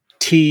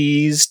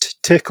 teased,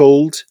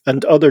 tickled,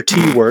 and other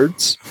T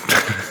words.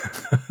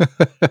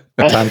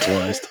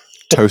 Tantalized.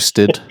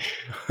 Toasted.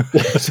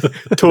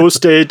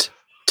 Toasted,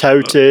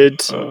 touted.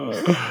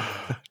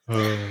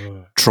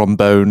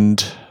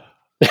 Tromboned.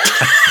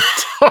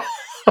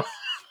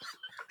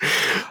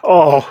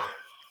 Oh,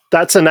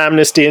 that's an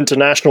Amnesty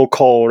International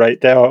call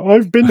right there.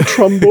 I've been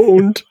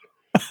tromboned.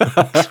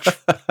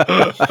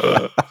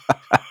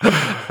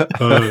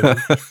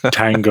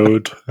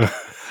 Tangoed.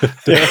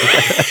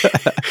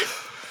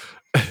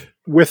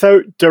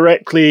 Without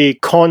directly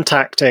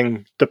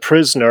contacting the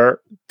prisoner,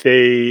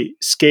 the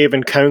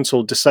Skaven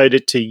Council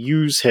decided to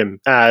use him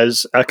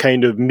as a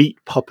kind of meat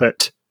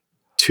puppet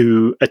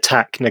to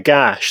attack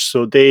Nagash.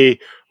 So they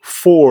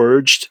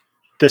forged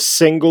the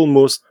single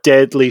most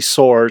deadly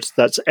sword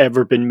that's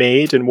ever been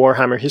made in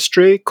Warhammer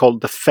history,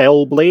 called the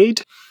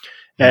Fellblade.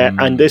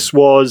 And this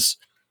was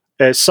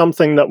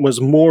something that was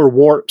more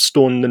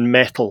warpstone than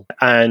metal,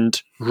 and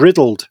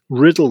riddled,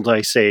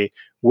 I say,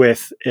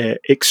 with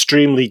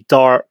extremely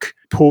dark,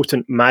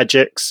 potent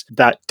magics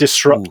that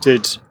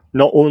disrupted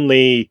not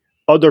only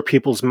other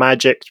people's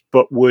magic,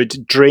 but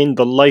would drain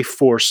the life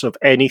force of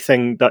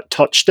anything that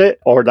touched it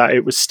or that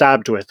it was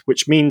stabbed with,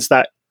 which means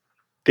that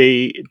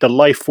the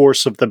life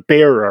force of the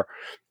bearer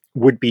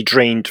would be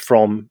drained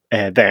from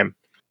them.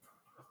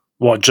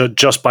 What,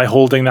 just by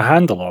holding the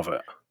handle of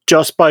it?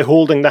 Just by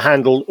holding the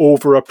handle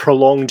over a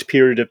prolonged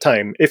period of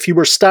time. If you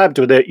were stabbed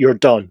with it, you're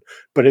done.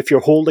 But if you're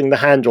holding the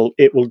handle,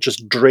 it will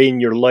just drain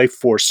your life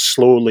force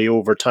slowly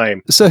over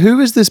time. So who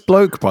is this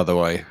bloke, by the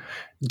way?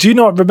 Do you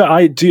not remember?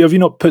 Have you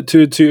not put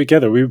two and two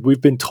together?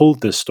 We've been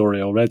told this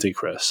story already,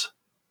 Chris.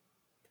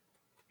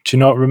 Do you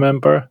not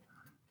remember?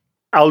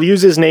 I'll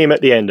use his name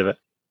at the end of it.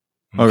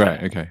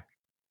 Okay.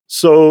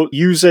 So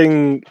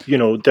using,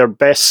 their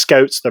best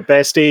scouts, their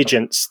best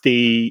agents,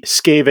 the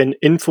Skaven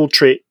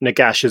infiltrate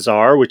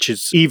Nagashazar, which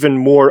is even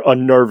more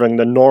unnerving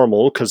than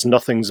normal because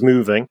nothing's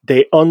moving.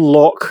 They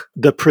unlock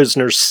the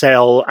prisoner's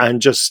cell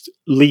and just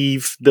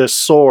leave the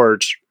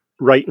sword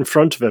right in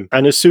front of him.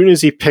 And as soon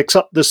as he picks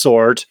up the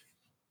sword,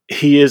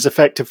 he is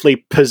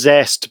effectively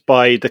possessed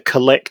by the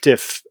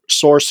collective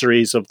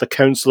sorceries of the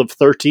Council of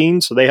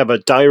 13. So they have a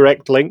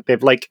direct link.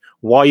 They've like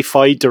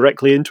Wi-Fi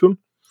directly into him.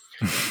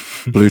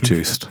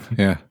 Bluetoothed,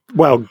 yeah.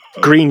 Well,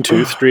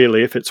 green-toothed,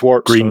 really, if it's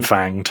Warpstone.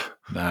 Green-fanged.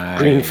 Nice.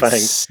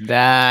 Green-fanged.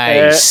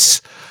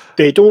 Nice.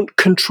 They don't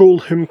control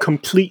him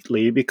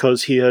completely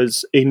because he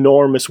has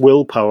enormous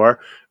willpower,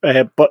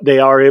 but they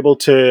are able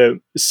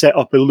to set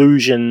up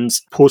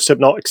illusions,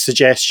 post-hypnotic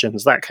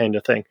suggestions, that kind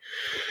of thing.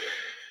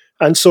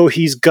 And so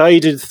he's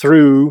guided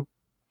through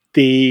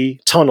the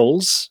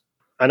tunnels,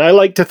 and I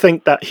like to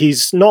think that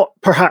he's not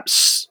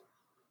perhaps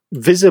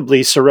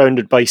visibly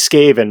surrounded by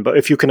Skaven, but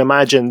if you can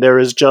imagine, there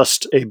is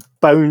just a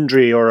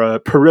boundary or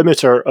a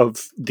perimeter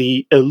of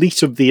the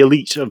elite of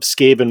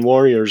Skaven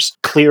warriors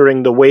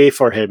clearing the way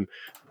for him.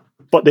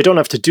 But they don't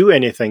have to do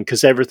anything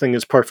because everything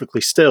is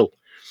perfectly still.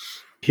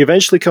 He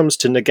eventually comes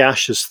to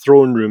Nagash's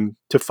throne room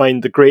to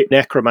find the great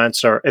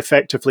necromancer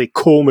effectively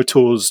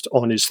comatose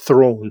on his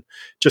throne,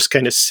 just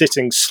kind of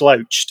sitting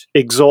slouched,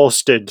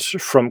 exhausted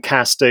from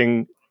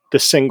casting the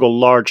single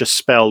largest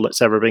spell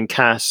that's ever been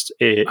cast,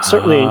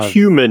 certainly in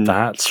human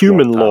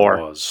lore.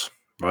 Was.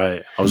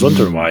 Right. I was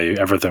wondering why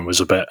everything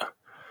was a bit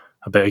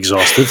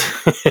exhausted.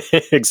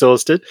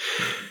 Exhausted.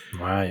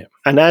 Right.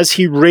 And as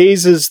he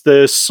raises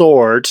the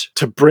sword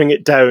to bring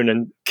it down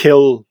and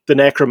kill the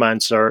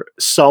necromancer,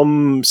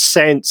 some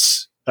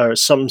sense or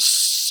some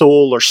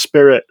soul or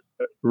spirit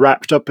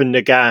wrapped up in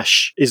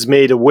Nagash is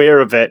made aware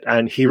of it,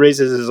 and he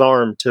raises his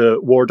arm to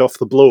ward off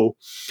the blow,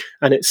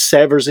 and it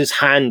severs his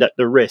hand at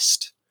the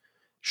wrist.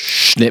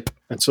 Snip.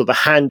 And so the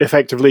hand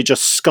effectively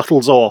just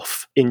scuttles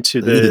off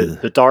into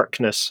the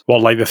darkness. Well,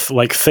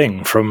 like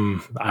Thing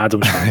from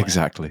Addams Family.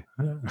 Exactly.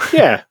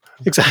 Yeah,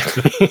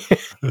 exactly.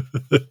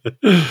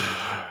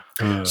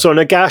 So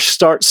Nagash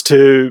starts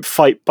to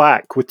fight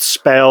back with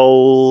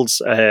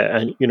spells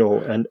and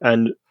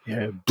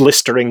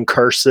blistering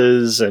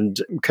curses and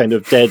kind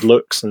of dead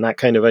looks and that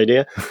kind of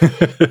idea.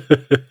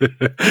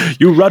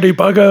 You ruddy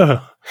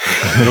bugger!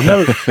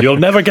 You'll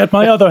never get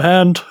my other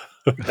hand.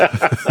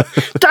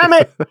 Damn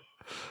it!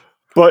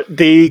 But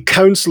the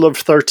Council of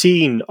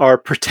 13 are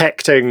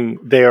protecting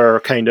their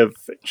kind of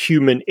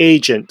human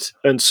agent,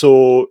 and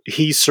so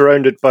he's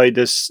surrounded by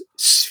this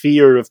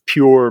sphere of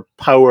pure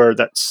power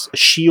that's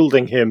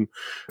shielding him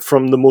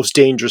from the most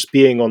dangerous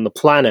being on the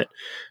planet.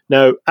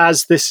 Now,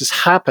 as this is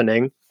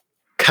happening,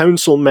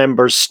 council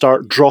members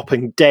start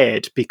dropping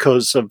dead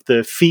because of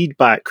the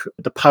feedback,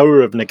 the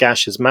power of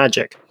Nagash's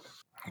magic.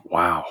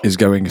 Wow. Is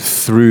going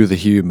through the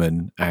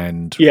human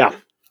and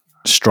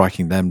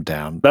striking them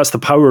down. That's the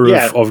power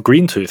of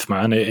Greentooth,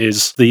 man. It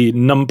is the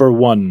number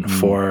one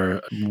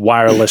for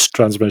wireless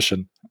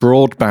transmission.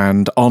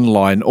 Broadband,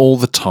 online, all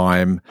the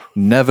time,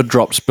 never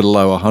drops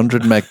below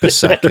 100 meg per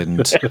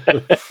second.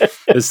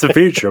 It's the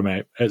future,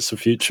 mate. It's the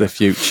future. The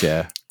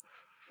future.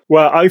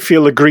 Well, I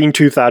feel a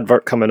Greentooth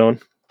advert coming on.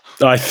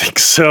 I think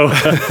so.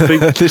 I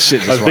think this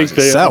shit just writes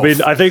itself.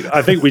 I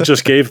think we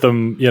just gave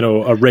them,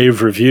 a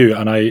rave review,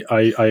 and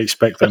I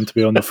expect them to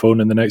be on the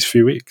phone in the next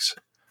few weeks.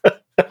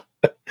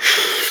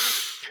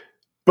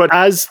 But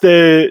as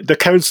the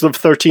Council of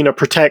 13 are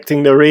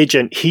protecting their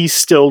agent, he's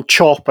still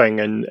chopping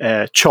and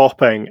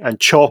chopping,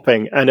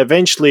 and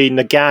eventually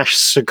Nagash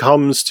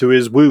succumbs to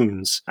his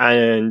wounds,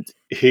 and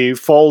he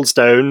falls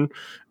down,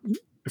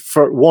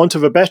 for want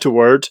of a better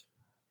word,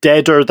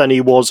 deader than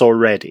he was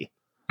already.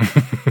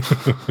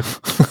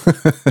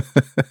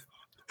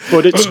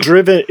 But it's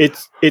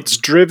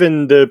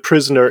driven the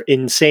prisoner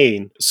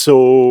insane.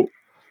 So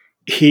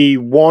he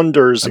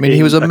wanders. I mean,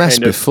 he was a mess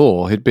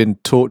before. He'd been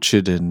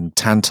tortured and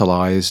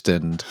tantalized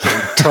and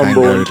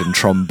tangoed and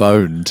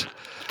tromboned.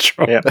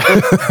 Yeah.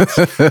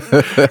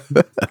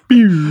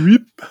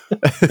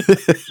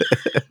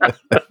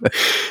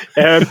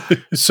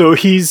 So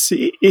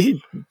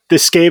the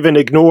Skaven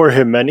ignore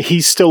him, and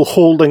he's still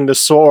holding the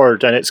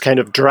sword, and it's kind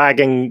of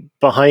dragging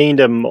behind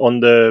him on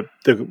the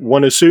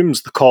one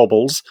assumes the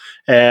cobbles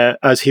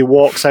as he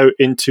walks out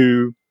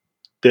into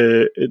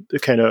the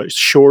kind of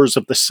shores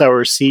of the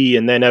Sour Sea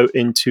and then out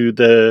into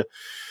the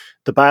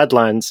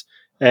Badlands.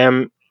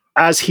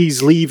 as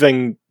he's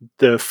leaving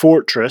the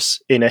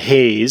fortress in a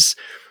haze,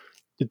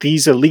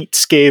 these elite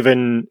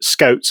Skaven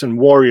scouts and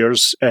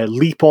warriors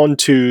leap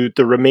onto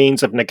the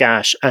remains of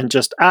Nagash and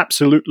just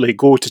absolutely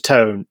go to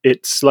town.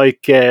 It's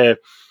like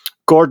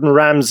Gordon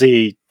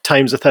Ramsay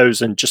times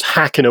 1,000, just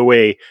hacking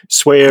away,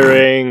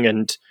 swearing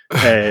and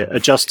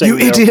adjusting. You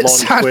their idiot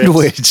blonde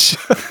quips.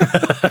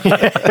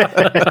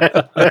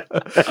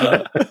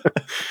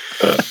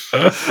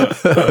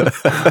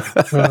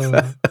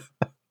 sandwich.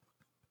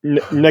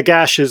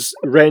 Nagash is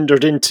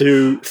rendered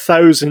into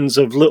thousands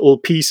of little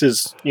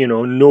pieces,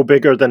 no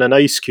bigger than an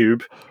ice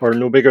cube or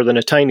no bigger than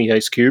a tiny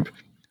ice cube.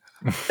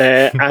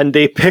 And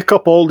they pick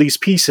up all these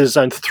pieces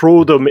and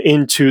throw them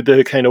into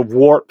the kind of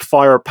warp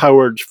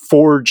fire-powered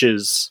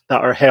forges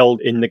that are held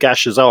in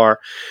Nagashazar.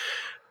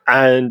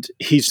 And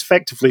he's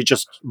effectively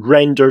just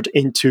rendered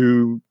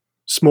into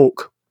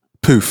smoke.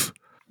 Poof.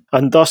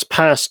 And thus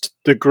past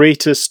the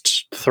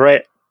greatest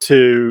threat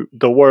to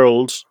the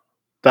world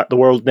that the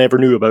world never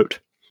knew about.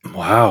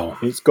 Wow.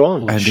 He's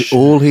gone. And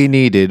all he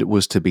needed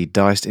was to be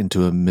diced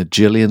into a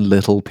majillion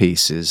little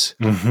pieces.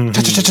 And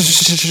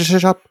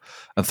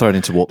thrown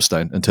into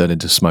warpstone and turned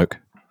into smoke.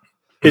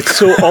 It's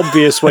so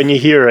obvious when you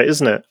hear it,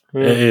 isn't it?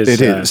 Yeah.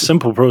 It is.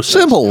 Simple process.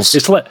 Simples.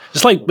 It's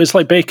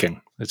like baking.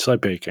 It's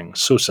like baking.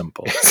 So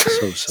simple.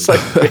 So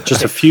simple.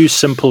 Just a few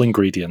simple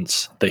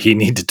ingredients that he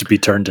needed to be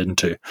turned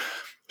into.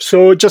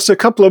 So just a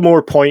couple of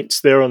more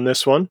points there on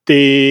this one.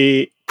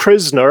 The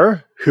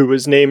prisoner, who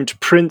was named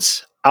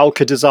Prince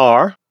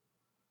Alcadazar,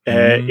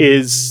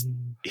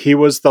 he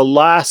was the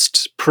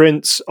last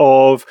prince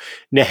of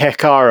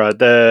Nehekara,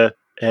 the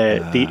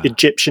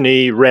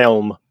Egyptian-y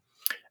realm.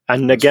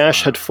 And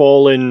Nagash had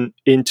fallen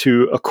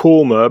into a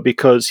coma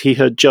because he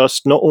had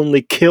just not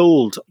only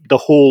killed the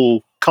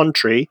whole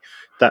country,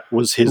 that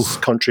was his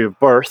country of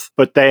birth,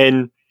 but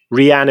then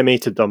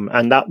reanimated them.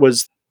 And that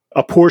was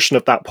a portion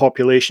of that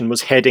population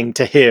was heading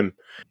to him.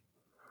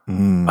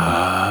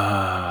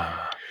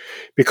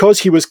 Because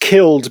he was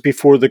killed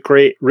before the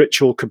great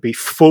ritual could be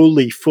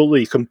fully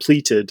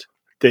completed,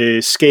 the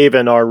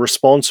Skaven are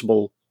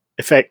responsible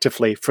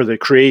effectively for the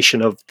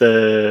creation of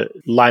the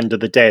land of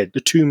the dead,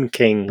 the Tomb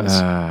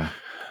Kings.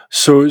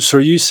 So are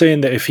you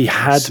saying that if he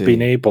had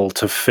been able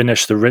to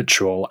finish the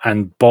ritual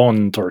and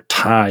bond or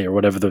tie or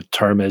whatever the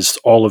term is,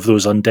 all of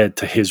those undead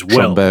to his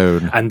will,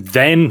 and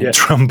then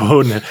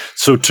trombone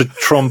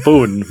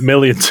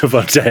millions of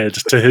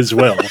undead to his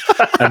will,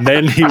 and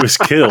then he was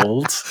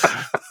killed,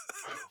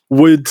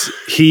 would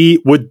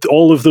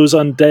all of those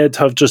undead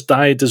have just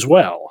died as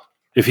well?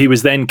 If he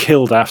was then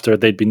killed after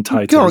they'd been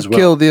tied to his will?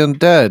 Kill the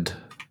undead.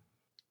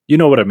 You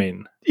know what I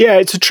mean? Yeah,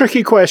 it's a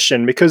tricky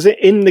question because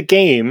in the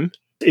game,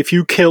 if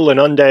you kill an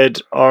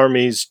undead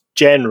army's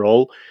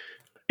general,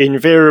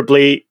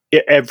 invariably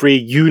every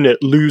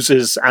unit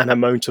loses an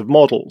amount of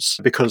models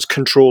because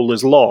control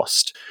is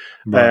lost.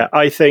 Right.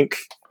 I think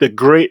the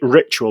Great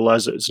Ritual,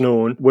 as it's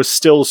known, was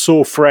still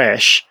so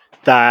fresh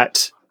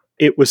that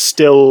it was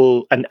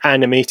still an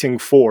animating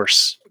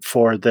force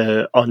for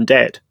the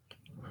undead.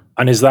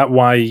 And is that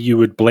why you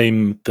would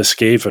blame the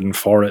Skaven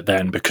for it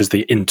then? Because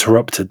they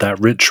interrupted that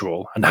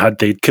ritual, and had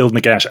they killed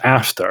Nagash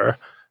after,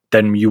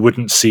 then you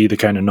wouldn't see the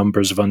kind of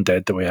numbers of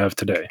undead that we have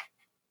today?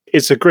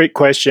 It's a great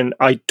question.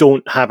 I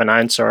don't have an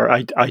answer.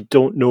 I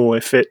don't know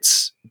if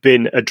it's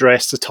been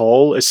addressed at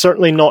all. It's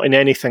certainly not in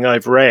anything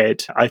I've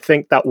read. I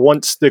think that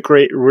once the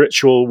Great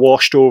Ritual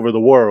washed over the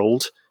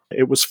world,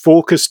 it was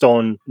focused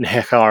on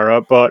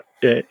Nehekara, but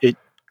it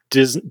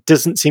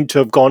doesn't seem to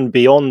have gone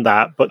beyond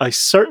that. But I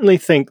certainly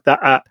think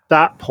that at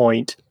that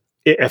point,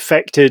 it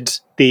affected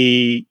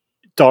the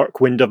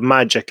dark wind of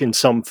magic in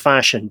some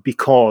fashion,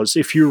 because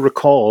if you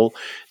recall,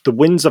 the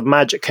winds of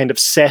magic kind of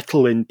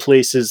settle in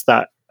places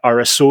that are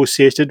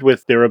associated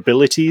with their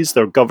abilities,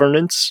 their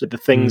governance, the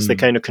things they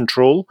kind of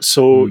control.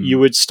 So you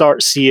would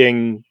start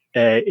seeing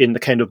in the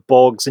kind of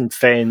bogs and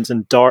fens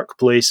and dark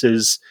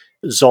places,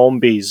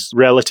 zombies,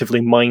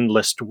 relatively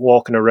mindless,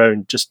 walking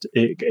around, just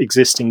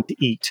existing to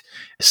eat.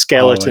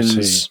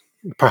 Skeletons,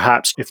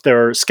 perhaps if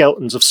there are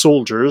skeletons of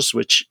soldiers,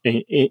 which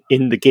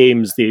in the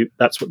games,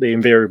 that's what they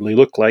invariably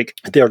look like.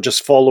 They're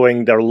just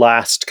following their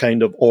last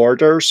kind of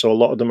order. So a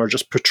lot of them are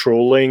just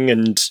patrolling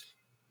and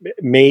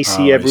may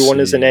see everyone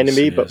as an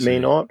enemy, but may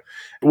not.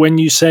 When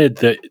you said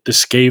that the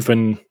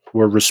Skaven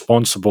were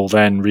responsible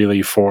then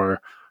really for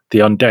the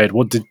undead,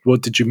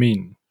 what did you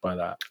mean by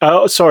that?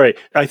 Oh, sorry.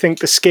 I think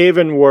the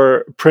Skaven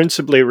were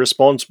principally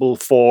responsible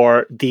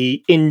for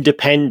the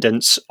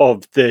independence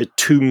of the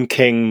Tomb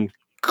King.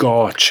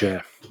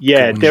 Gotcha.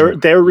 Yeah,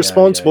 they're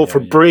responsible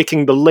for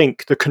breaking the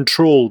link, the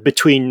control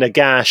between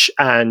Nagash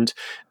and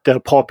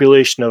the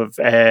population of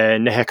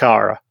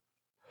Nehekara.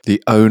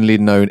 The only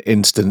known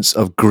instance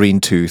of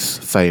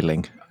Greentooth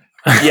failing.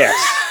 Yes.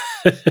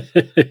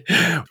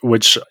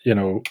 Which,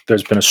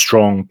 there's been a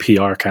strong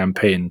PR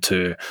campaign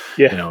to,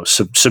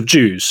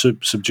 subdue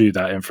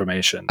that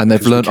information. And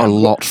they've learned a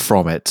lot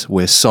from it.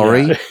 We're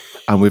sorry,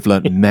 and we've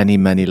learned many,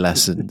 many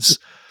lessons.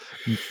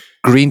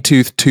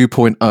 Greentooth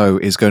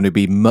 2.0 is going to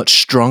be much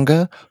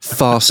stronger,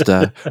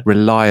 faster,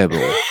 reliable,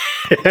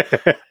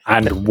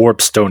 And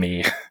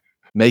Warpstone-y.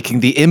 making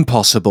the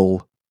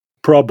impossible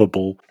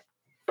Probable.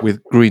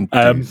 with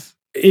Greentooth.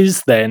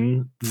 Is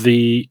then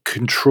the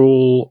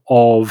control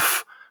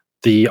of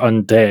the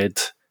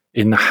undead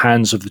in the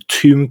hands of the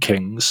Tomb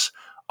Kings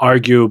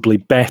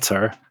arguably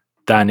better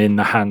than in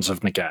the hands of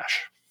Nagash?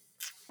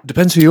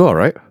 Depends who you are,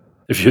 right?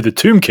 If you're the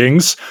Tomb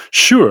Kings,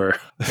 sure.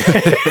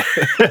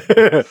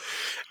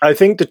 I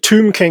think the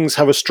Tomb Kings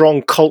have a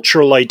strong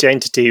cultural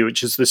identity,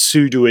 which is the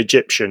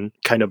pseudo-Egyptian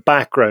kind of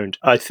background.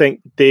 I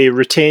think they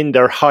retain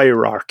their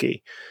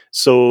hierarchy.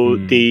 So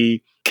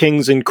the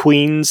kings and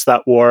queens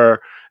that were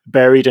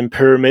buried in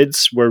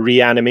pyramids were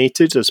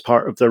reanimated as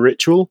part of the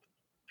ritual,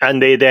 and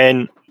they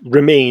then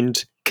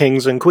remained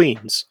kings and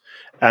queens.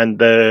 And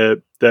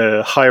the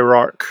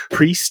hierarch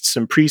priests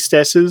and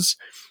priestesses,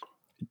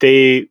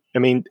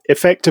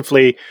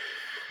 effectively,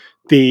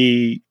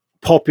 the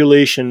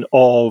population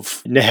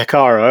of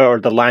Nehekhara, or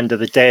the Land of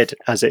the Dead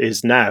as it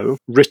is now,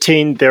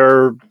 retained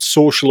their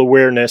social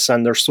awareness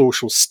and their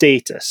social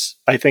status.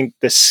 I think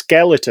the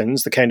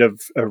skeletons, the kind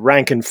of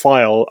rank and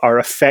file, are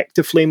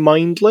effectively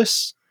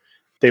mindless.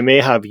 They may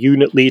have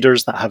unit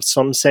leaders that have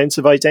some sense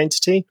of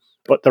identity,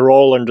 but they're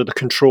all under the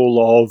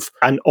control of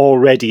an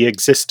already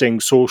existing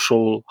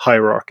social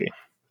hierarchy.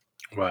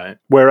 Right.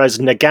 Whereas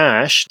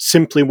Nagash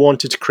simply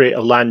wanted to create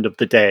a land of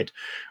the dead,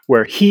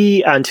 where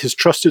he and his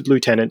trusted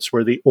lieutenants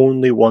were the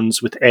only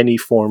ones with any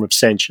form of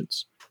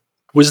sentience.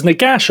 Was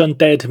Nagash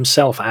undead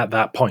himself at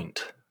that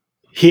point?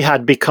 He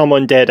had become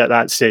undead at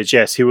that stage,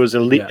 yes. He was a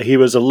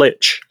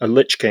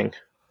lich king.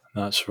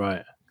 That's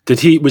right.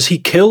 Was he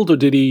killed, or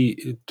did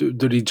he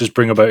just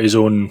bring about his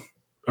own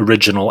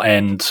original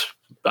end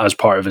as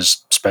part of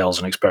his spells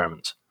and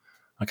experiments?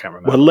 I can't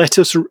remember. Well,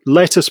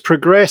 let us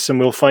progress and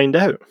we'll find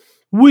out.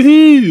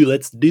 Woohoo!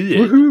 Let's do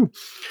it. Woohoo!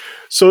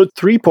 So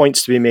 3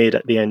 points to be made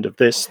at the end of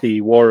this, the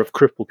War of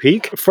Cripple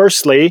Peak.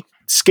 Firstly,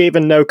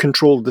 Skaven now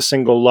controlled the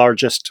single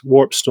largest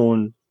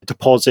warpstone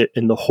deposit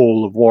in the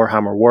whole of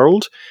Warhammer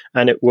world,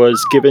 and it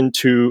was given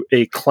to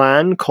a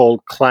clan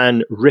called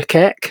Clan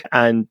Rikek,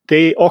 and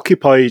they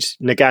occupied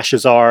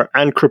Nagashazar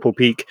and Cripple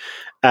Peak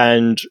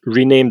and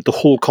renamed the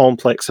whole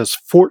complex as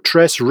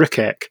Fortress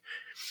Rikek.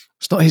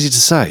 It's not easy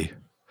to say.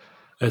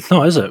 It's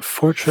not, is it?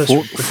 Fortress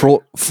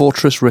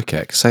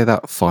Rikek. Say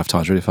that 5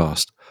 times really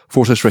fast.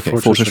 Fortress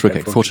Rikek. Fortress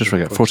Rikek. Fortress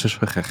Rikek. Fortress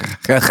Rikek.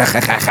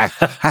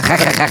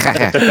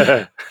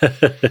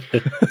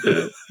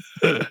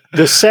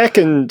 The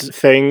second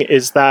thing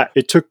is that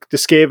it took the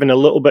Skaven a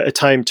little bit of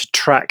time to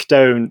track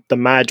down the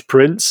Mad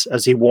Prince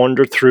as he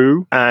wandered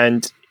through,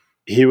 and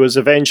he was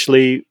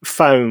eventually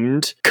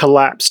found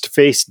collapsed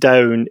face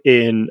down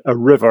in a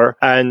river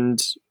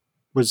and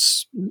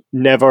was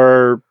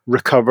never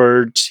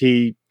recovered.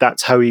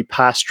 That's how he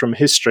passed from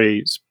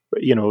history.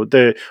 You know,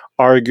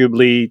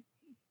 arguably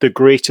the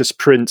greatest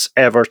prince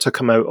ever to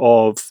come out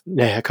of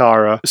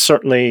Nehekhara.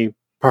 Certainly,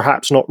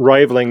 perhaps not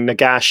rivaling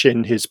Nagash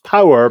in his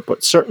power,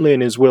 but certainly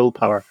in his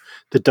willpower.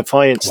 The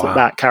defiance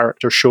that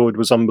character showed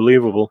was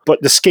unbelievable.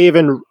 But the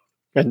Skaven,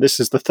 and this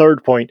is the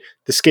third point,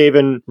 the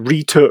Skaven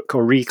retook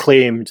or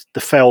reclaimed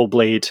the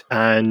Fellblade,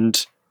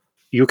 and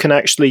you can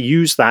actually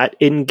use that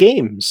in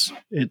games.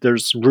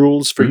 There's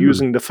rules for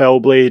using the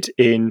Fellblade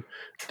in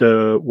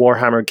the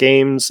Warhammer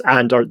games,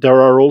 and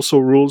there are also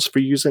rules for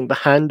using the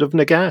Hand of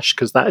Nagash,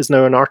 because that is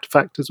now an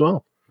artifact as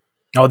well.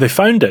 Oh, they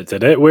found it,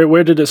 did it?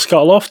 Where did it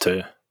scuttle off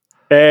to?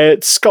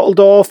 It scuttled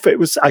off.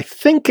 I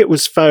think it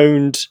was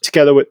found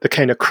together with the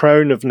kind of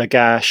crown of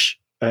Nagash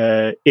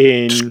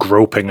in... Just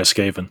groping a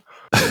Skaven.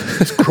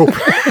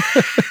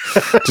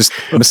 Just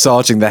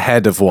massaging the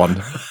head of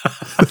one.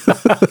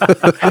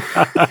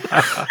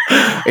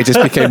 It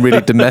just became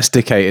really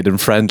domesticated and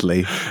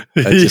friendly.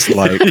 Just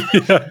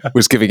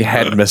was giving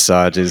head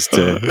massages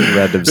to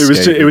random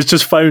Skaven. It was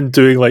just found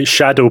doing like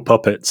shadow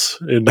puppets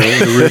in the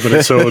room on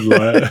its own.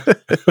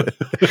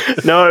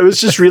 No, it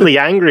was just really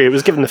angry. It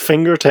was giving the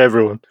finger to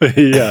everyone.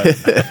 Yeah.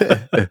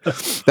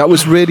 That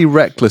was really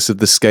reckless of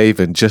the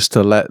Skaven, just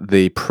to let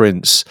the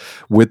prince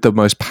with the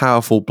most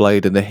powerful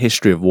blade in the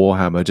history of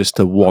Warhammer just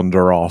to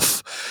wander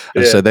off.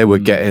 And so they were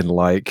getting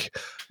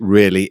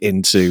really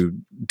into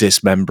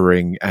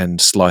dismembering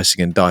and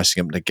slicing and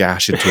dicing up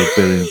Nagash into a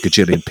billion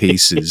gajillion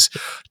pieces,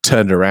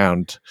 turned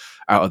around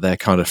out of their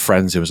kind of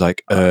frenzy, was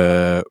like,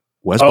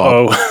 where's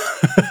Bob?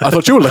 I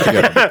thought you were looking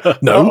at him.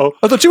 No,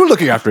 I thought you were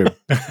looking after him.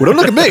 Well, don't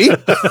look at me.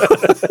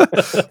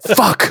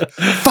 Fuck.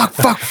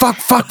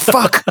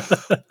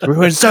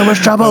 We're in so much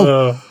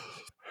trouble.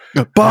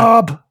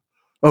 Bob.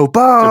 Oh,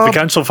 Bob. If the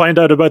council find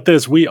out about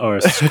this, we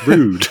are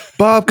screwed.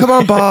 Bob, come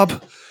on,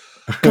 Bob.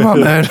 Come on,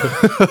 man.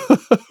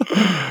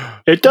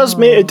 It does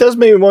make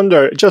me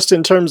wonder, just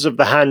in terms of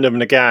the Hand of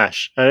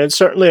Nagash, and it's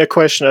certainly a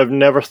question I've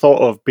never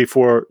thought of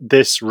before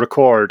this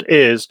record,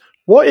 is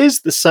what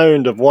is the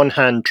sound of one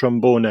hand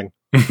tromboning?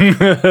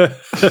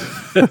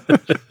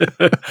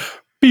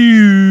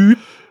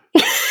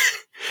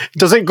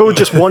 Does it go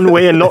just one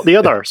way and not the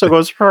other? So it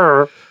goes,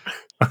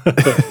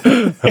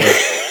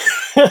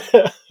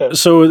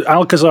 So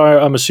Alcazar,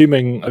 I'm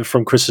assuming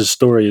from Chris's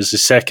story, is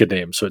his second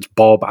name. So it's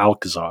Bob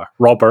Alcazar.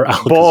 Robert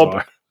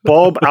Alcazar.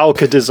 Bob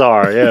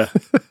Alcadizar, yeah.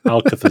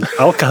 Alcazar.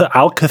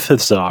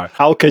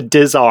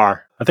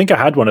 Alcadizar. I think I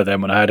had one of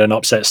them when I had an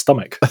upset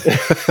stomach.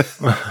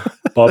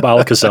 Bob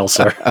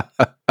Alka-Seltzer.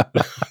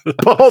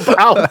 Bob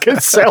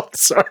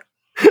Alka-Seltzer.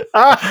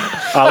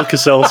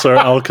 Alka-Seltzer,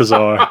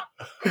 Alcazar.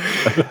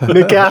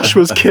 Nagash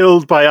was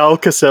killed by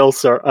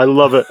Alka-Seltzer. I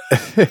love it.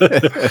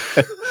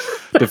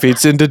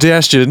 Defeats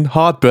indigestion,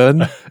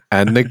 heartburn,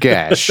 and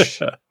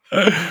Nagash.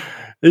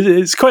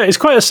 It's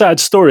quite a sad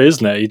story,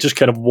 isn't it? He just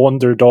kind of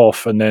wandered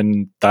off and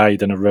then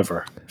died in a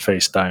river,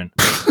 face down.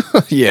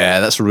 Yeah,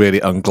 that's really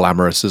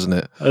unglamorous, isn't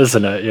it?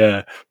 Isn't it?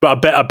 Yeah.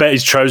 But I bet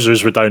his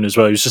trousers were down as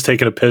well. He was just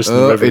taking a piss in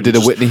the river. He did a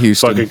Whitney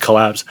Houston. Fucking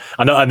collapse.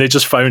 And they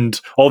just found,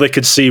 all they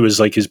could see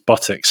was like his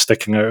buttocks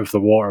sticking out of the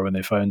water when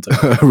they found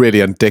it. Really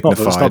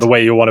undignified. It's not the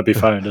way you want to be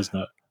found, isn't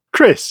it?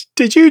 Chris,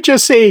 did you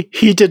just say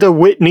he did a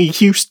Whitney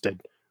Houston?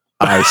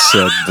 I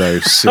said no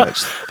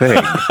such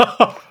thing.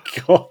 Oh,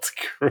 God,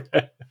 Chris.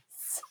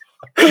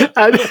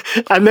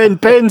 And then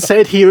Ben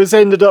said he was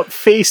ended up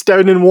face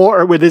down in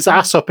water with his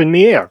ass up in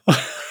the air.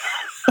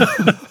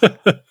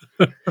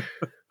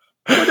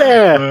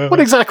 What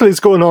exactly is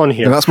going on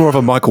here? And that's more of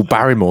a Michael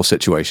Barrymore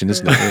situation,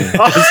 isn't it?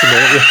 Yeah. Isn't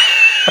it?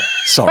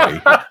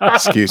 Sorry.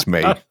 Excuse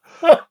me.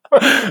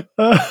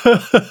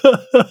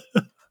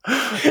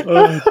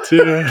 Oh,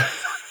 dear.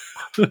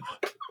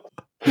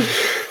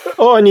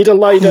 Oh, I need to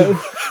lie down.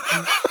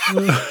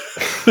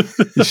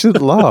 You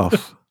should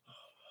laugh.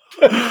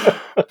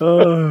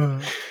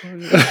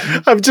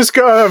 I've just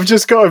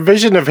got a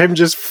vision of him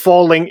just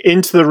falling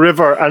into the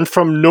river, and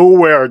from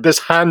nowhere, this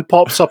hand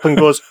pops up and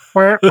goes.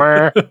 Wah,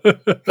 wah.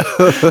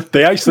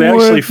 They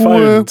actually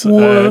found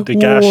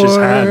Nagash's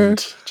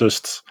hand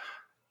just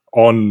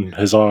on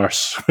his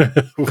arse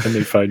when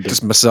they found it.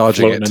 Just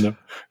massaging it. In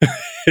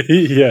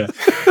yeah,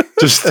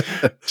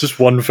 just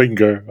one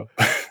finger.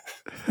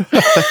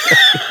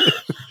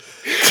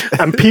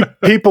 And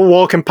people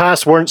walking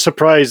past weren't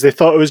surprised. They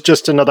thought it was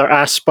just another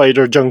ass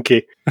spider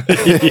junkie.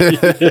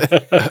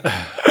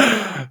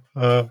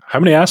 How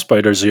many ass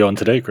spiders are you on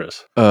today,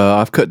 Chris?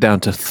 I've cut down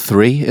to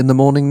 3 in the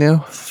morning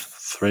now.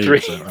 3. Three.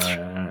 Is it?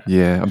 Right.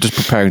 Yeah, I'm just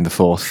preparing the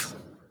 4th.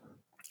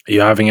 Are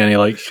you having any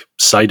like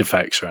side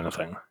effects or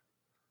anything?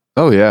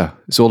 Oh yeah,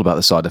 it's all about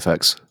the side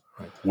effects.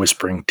 Like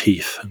whispering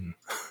teeth.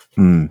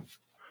 And...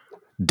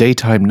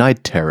 Daytime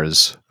night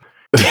terrors.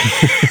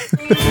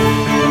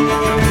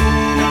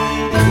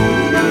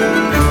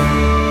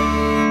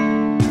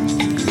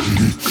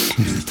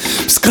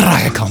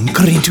 Scryacom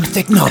Green Tooth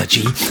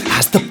Technology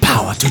has the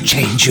power to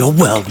change your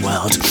world.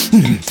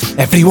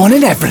 Everyone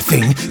and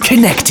everything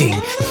connecting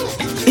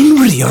in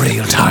real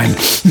time.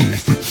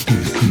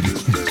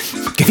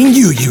 Giving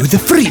you the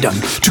freedom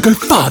to go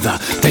farther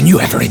than you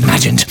ever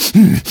imagined.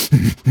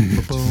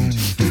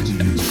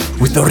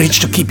 With the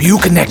reach to keep you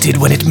connected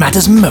when it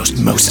matters most.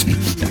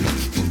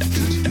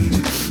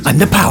 And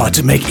the power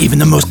to make even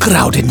the most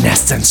crowded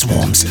nests and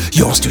swarms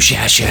yours to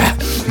share.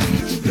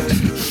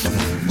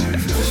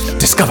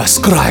 Discover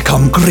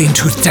Scryacom Green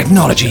Tooth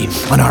Technology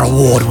on our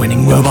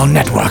award-winning mobile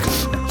network.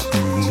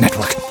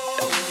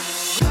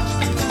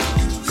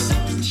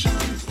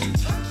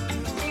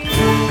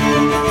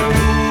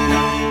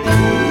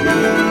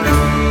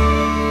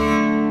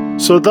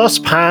 So thus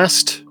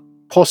passed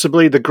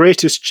possibly the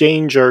greatest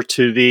danger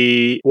to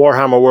the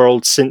Warhammer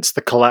world since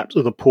the collapse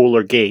of the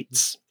Polar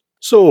Gates.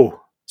 So,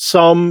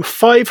 some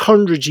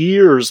 500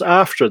 years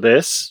after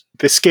this,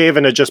 the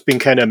Skaven had just been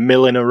kind of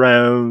milling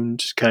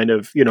around,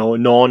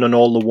 gnawing on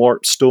all the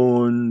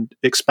Warpstone,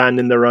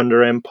 expanding their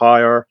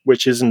under-empire,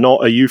 which is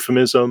not a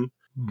euphemism.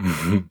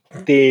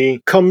 They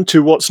come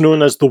to what's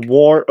known as the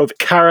War of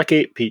Karak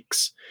Eight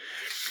Peaks.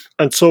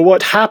 And so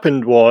what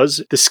happened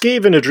was, the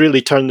Skaven had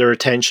really turned their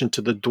attention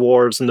to the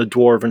dwarves and the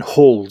dwarven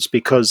holds,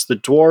 because the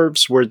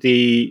dwarves were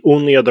the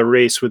only other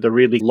race with a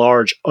really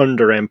large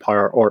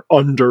under-empire, or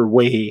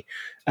underway,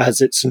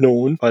 as it's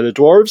known by the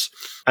dwarves.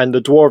 And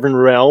the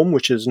dwarven realm,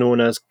 which is known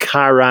as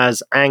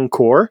Karaz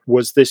Angkor,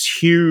 was this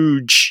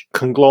huge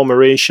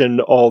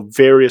conglomeration of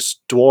various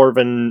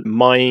dwarven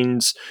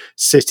mines,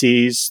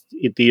 cities,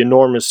 the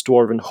enormous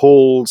dwarven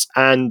holds,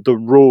 and the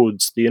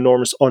roads, the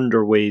enormous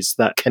underways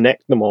that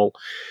connect them all.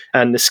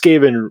 And the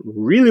Skaven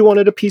really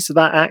wanted a piece of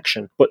that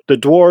action. But the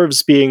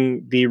dwarves,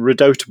 being the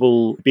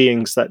redoubtable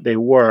beings that they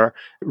were,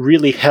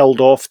 really held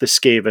off the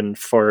Skaven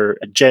for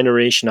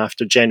generation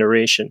after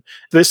generation.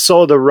 This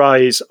saw the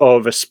rise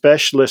of a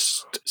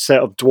specialist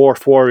set of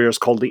dwarf warriors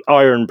called the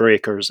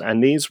Ironbreakers.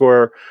 And these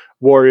were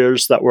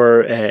warriors that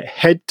were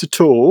head to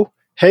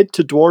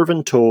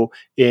dwarven toe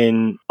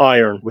in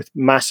iron, with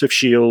massive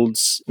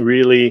shields,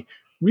 really,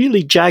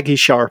 really jaggy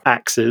sharp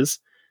axes.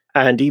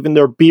 And even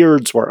their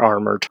beards were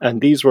armoured.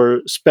 And these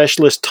were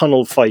specialist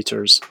tunnel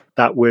fighters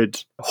that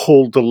would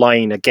hold the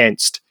line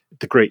against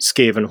the great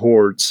Skaven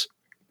hordes.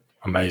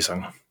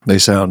 Amazing. They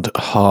sound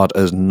hard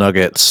as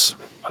nuggets.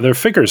 Are there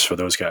figures for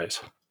those guys?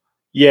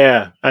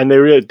 Yeah, and they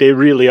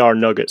really are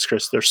nuggets,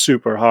 Chris. They're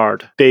super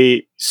hard.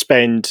 They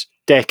spend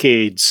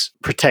decades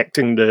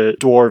protecting the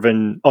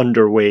dwarven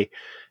underway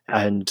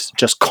and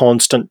just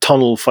constant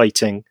tunnel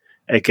fighting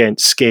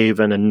against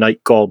Skaven and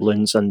night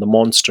goblins and the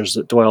monsters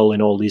that dwell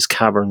in all these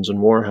caverns in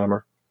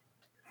Warhammer.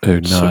 Oh,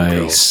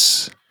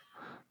 nice.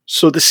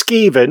 So the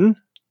Skaven,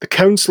 the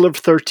Council of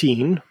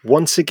 13,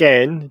 once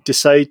again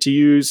decide to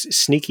use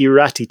sneaky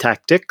ratty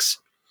tactics.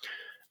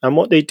 And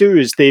what they do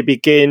is they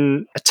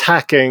begin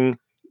attacking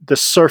the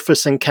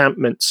surface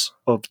encampments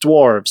of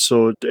dwarves.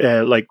 So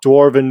like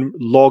dwarven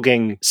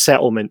logging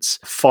settlements,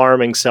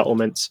 farming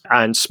settlements,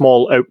 and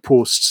small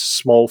outposts,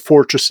 small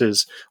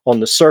fortresses on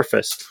the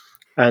surface.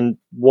 And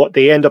what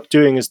they end up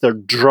doing is they're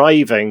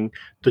driving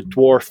the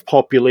dwarf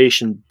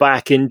population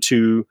back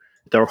into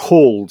their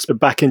holds,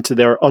 back into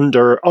their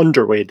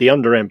underway, the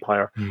under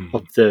empire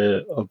of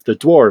the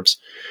dwarves.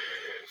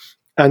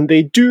 And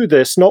they do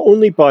this not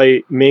only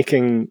by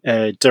making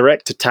a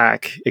direct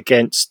attack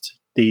against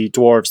the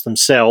dwarves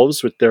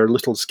themselves with their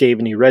little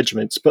Skaveny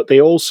regiments, but they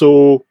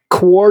also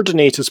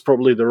coordinate is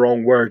probably the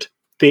wrong word.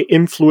 They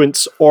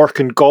influence orc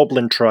and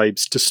goblin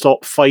tribes to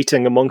stop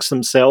fighting amongst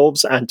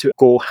themselves and to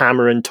go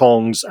hammer and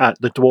tongs at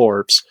the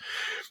dwarves.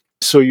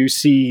 So you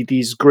see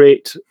these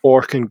great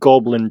orc and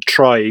goblin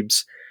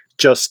tribes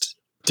just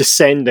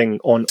descending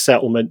on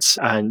settlements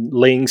and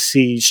laying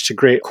siege to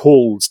great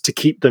holds to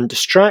keep them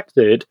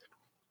distracted,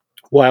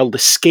 while the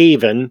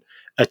Skaven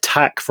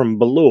attack from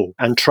below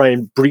and try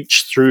and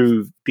breach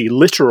through the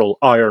literal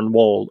iron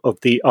wall of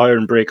the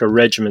Ironbreaker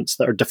regiments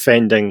that are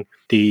defending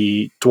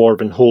the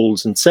dwarven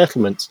holds and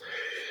settlements.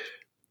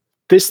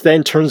 This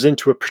then turns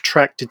into a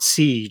protracted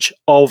siege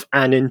of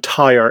an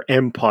entire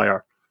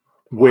empire,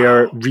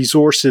 where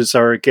resources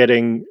are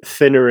getting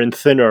thinner and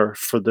thinner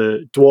for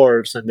the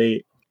dwarves, and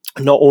they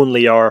not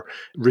only are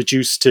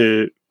reduced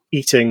to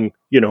eating,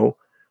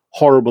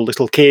 horrible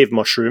little cave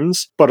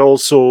mushrooms, but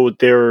also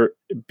they're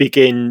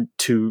begin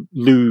to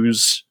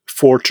lose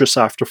fortress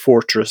after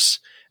fortress,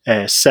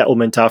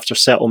 settlement after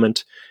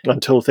settlement,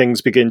 until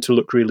things begin to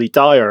look really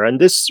dire.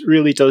 And this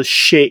really does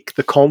shake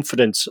the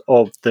confidence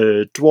of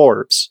the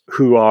dwarves,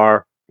 who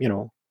are,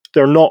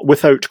 they're not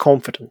without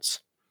confidence.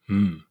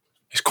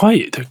 It's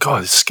quite,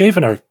 God,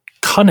 Skaven are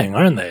cunning,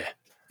 aren't they?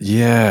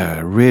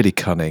 Yeah, really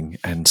cunning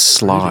and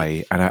sly,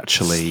 Really and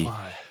actually,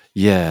 sly.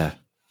 yeah.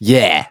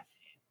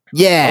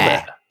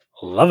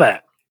 Love it.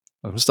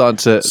 I'm starting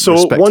to. So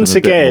respect once them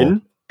a bit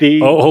again,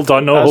 more. hold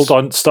on. Hold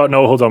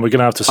on. We're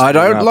gonna have to. I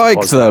don't like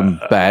them,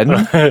 Ben.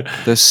 Ben.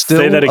 They're still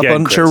Say that a again,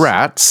 bunch Chris. of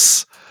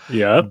rats,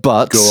 Yeah,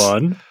 but go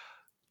on.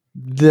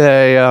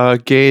 they are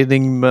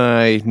gaining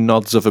my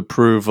nods of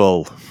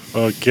approval.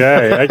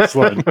 Okay,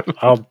 excellent.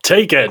 I'll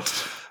take it.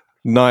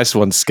 Nice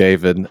one,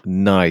 Skaven.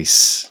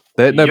 Nice.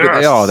 But they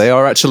Yes. are. They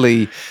are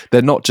actually.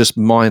 They're not just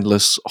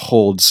mindless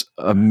hordes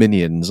of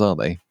minions, are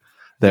they?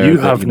 You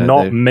have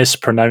not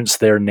mispronounced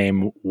their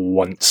name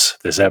once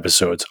this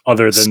episode,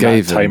 other than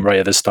Skaven. that time right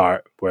at the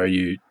start where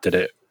you did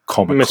it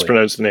comically.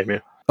 Mispronounced the name, yeah.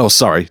 Oh,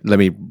 sorry. Let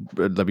me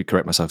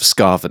correct myself.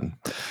 Scarven.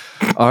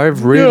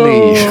 I've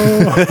really.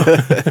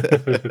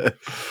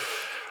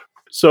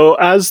 So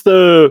as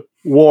the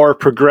war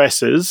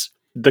progresses,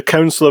 the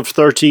Council of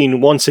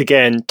 13 once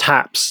again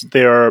taps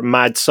their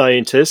mad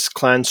scientist,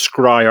 Clan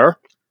Scryer,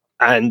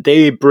 and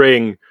they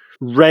bring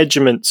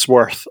regiments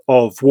worth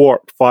of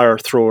warp fire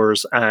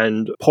throwers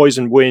and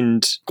poison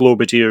wind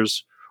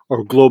globadiers,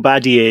 or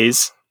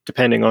globadiers,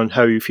 depending on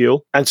how you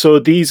feel. And so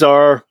these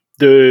are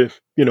the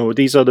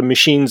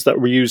machines that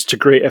were used to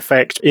great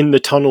effect in the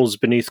tunnels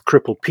beneath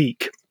Cripple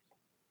Peak.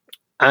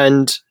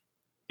 And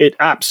it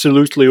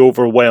absolutely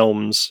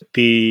overwhelms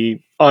the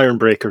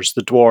Ironbreakers,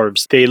 the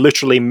dwarves. They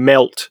literally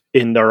melt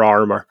in their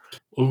armor.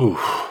 Ooh,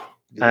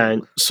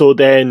 And so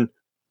then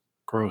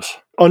gross.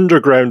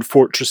 underground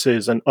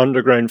fortresses and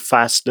underground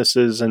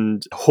fastnesses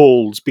and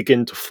holds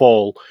begin to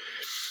fall.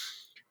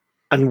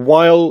 And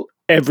while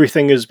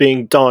everything is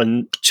being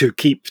done to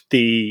keep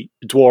the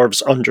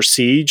dwarves under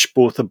siege,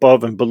 both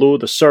above and below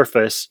the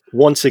surface,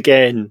 once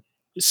again,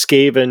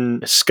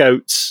 Skaven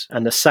scouts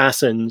and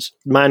assassins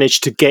manage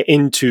to get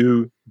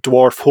into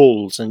dwarf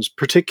holes, and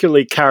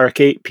particularly Carrick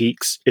 8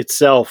 Peaks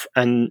itself,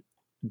 and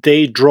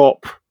they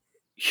drop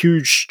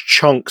huge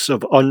chunks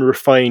of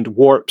unrefined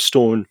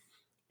warpstone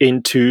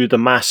into the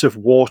massive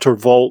water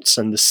vaults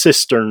and the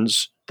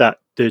cisterns that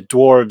the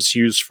dwarves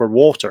use for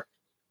water.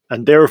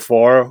 And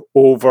therefore,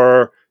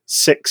 over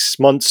 6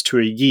 months to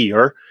a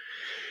year,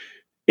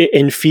 it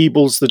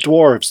enfeebles the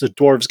dwarves. The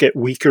dwarves get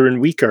weaker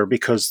and weaker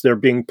because they're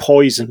being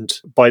poisoned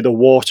by the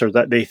water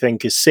that they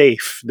think is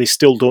safe. They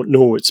still don't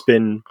know it's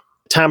been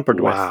tampered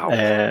with.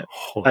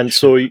 And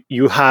so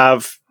you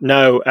have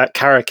now at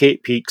Carrick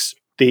 8 Peaks,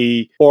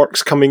 the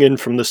orcs coming in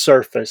from the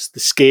surface,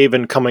 the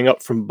Skaven coming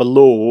up from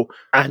below,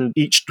 and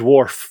each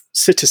dwarf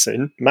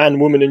citizen, man,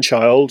 woman, and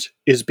child,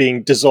 is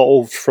being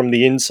dissolved from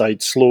the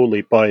inside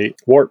slowly by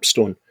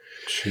warpstone.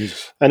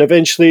 Jesus. And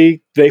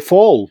eventually they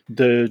fall.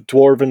 The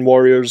dwarven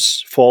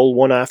warriors fall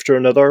one after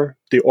another.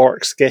 The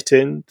orcs get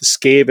in. The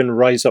Skaven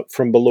rise up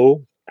from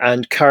below.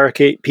 And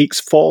Carrick 8 Peaks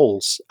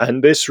falls.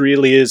 And this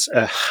really is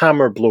a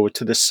hammer blow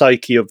to the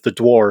psyche of the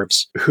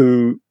dwarves,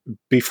 who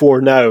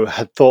before now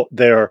had thought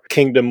their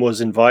kingdom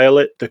was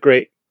inviolate. The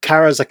great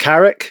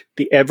Karazakarik,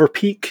 the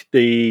Everpeak,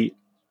 the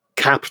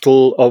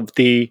capital of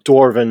the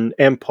Dwarven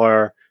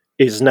Empire,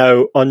 is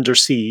now under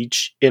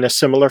siege in a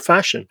similar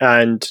fashion.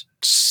 And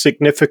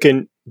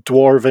significant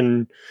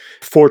Dwarven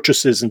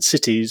fortresses and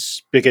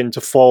cities begin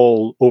to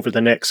fall over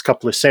the next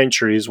couple of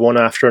centuries, one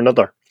after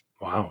another.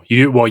 Wow.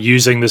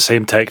 Using the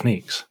same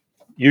techniques?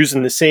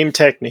 Using the same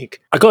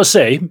technique. I gotta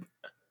say,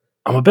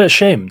 I'm a bit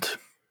ashamed.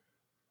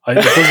 It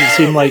doesn't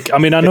seem like... I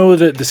mean, I know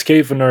that the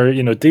Skaven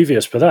are,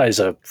 devious, but that is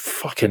a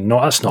fucking...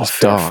 that's not a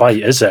fair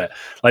fight, is it?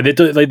 Like, the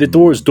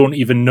Dwarves don't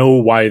even know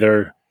why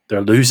they're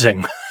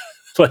losing.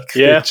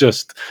 It's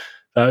just...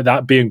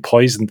 that being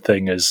poisoned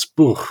thing is...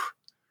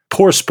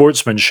 poor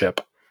sportsmanship.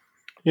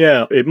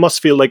 Yeah, it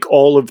must feel like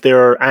all of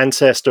their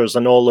ancestors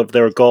and all of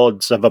their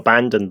gods have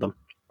abandoned them.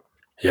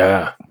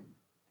 Yeah.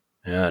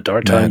 Yeah,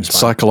 dark times.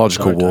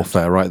 Psychological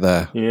warfare right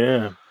there.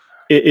 Yeah.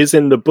 It is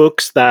in the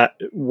books that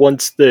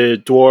once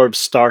the dwarves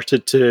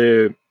started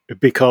to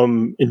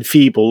become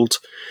enfeebled,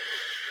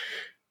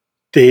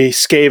 the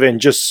Skaven,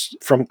 just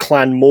from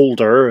Clan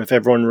Moulder, if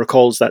everyone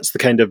recalls, that's the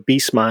kind of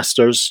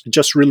Beastmasters,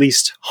 just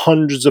released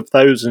hundreds of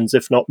thousands,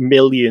 if not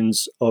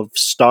millions, of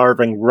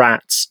starving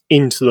rats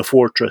into the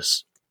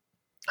fortress.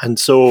 And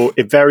so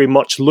it very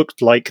much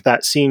looked like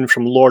that scene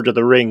from Lord of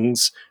the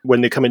Rings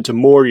when they come into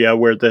Moria,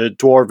 where the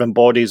dwarven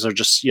bodies are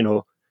just,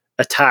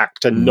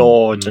 attacked and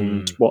gnawed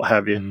and what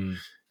have you.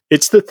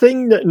 It's the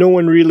thing that no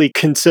one really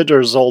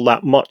considers all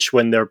that much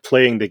when they're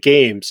playing the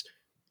games.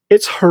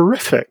 It's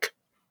horrific.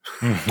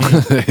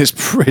 It's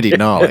pretty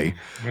gnarly.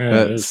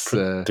 It's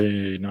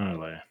pretty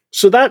gnarly.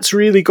 So that's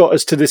really got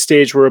us to the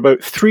stage where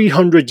about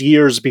 300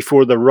 years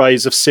before the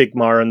rise of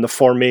Sigmar and the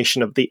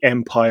formation of the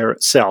Empire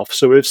itself.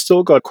 So we've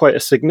still got quite a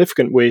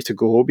significant way to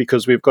go,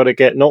 because we've got to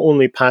get not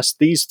only past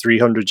these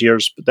 300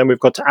 years, but then we've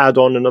got to add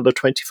on another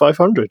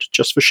 2,500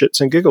 just for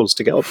shits and giggles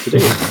to get up to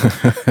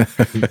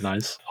date.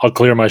 Nice. I'll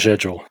clear my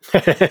schedule.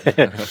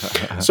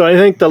 So I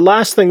think the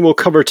last thing we'll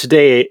cover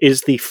today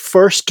is the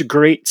first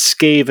Great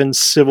Skaven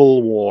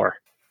Civil War.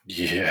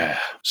 Yeah.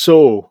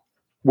 So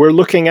we're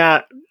looking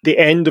at the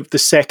end of the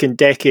second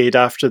decade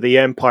after the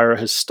Empire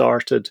has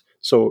started.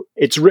 So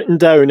it's written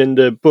down in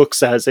the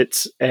books as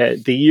it's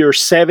the year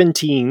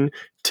 17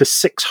 to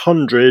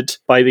 600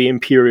 by the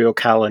imperial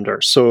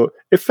calendar. So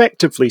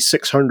effectively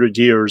 600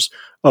 years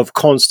of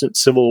constant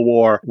civil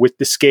war, with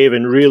the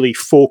Skaven really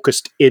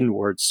focused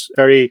inwards.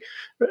 Very,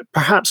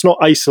 perhaps not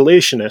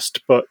isolationist,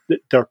 but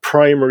their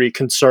primary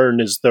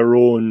concern is their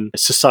own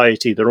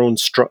society, their own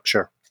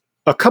structure.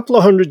 A couple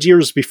of hundred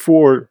years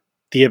before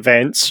the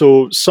event,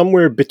 so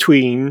somewhere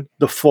between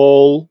the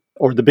fall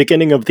or the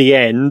beginning of the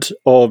end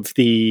of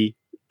the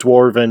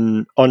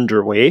Dwarven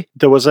Underway,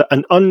 there was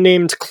an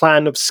unnamed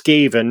clan of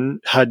Skaven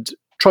had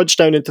trudged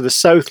down into the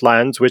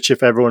Southlands, which,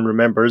 if everyone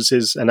remembers,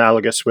 is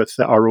analogous with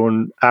our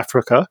own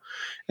Africa.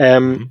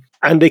 And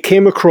they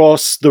came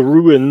across the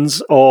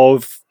ruins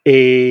of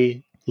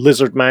a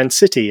Lizardman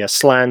city, a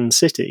Slan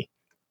city.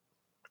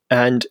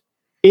 And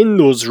in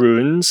those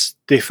ruins,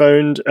 they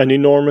found an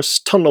enormous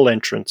tunnel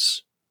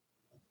entrance.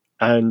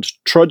 And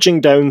trudging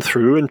down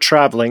through and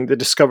traveling, they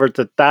discovered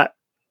that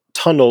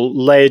tunnel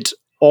led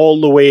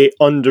all the way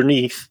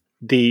underneath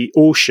the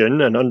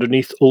ocean and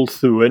underneath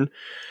Ulthuan,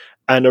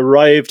 and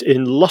arrived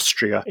in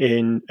Lustria,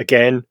 in,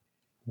 again,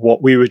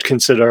 what we would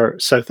consider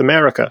South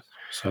America.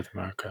 South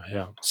America,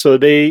 yeah. So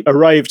they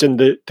arrived in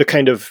the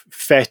kind of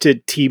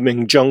fetid,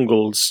 teeming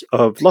jungles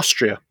of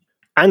Lustria.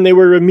 And they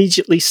were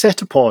immediately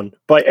set upon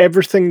by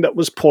everything that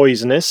was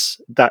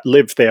poisonous that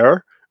lived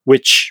there,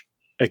 which,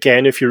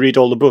 again, if you read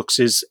all the books,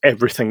 is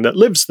everything that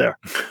lives there.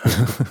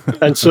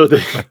 And so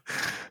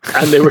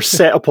they were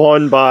set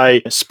upon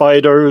by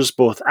spiders,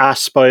 both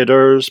ass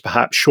spiders,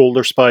 perhaps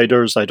shoulder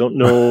spiders, I don't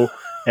know,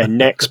 and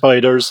neck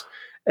spiders,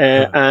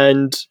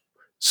 and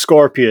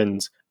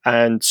scorpions,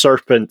 and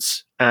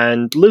serpents,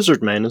 and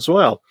lizard men as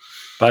well.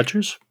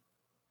 Badgers?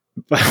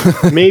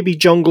 Maybe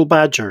jungle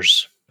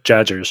badgers.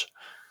 Jadgers.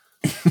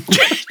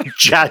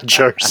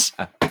 Jadgers.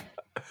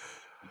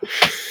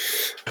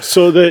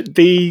 So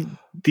the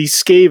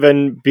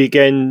Skaven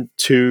begin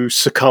to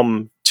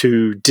succumb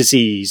to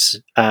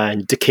disease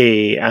and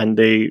decay, and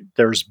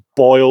there's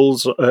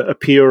boils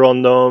appear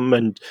on them,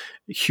 and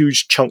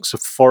huge chunks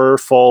of fur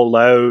fall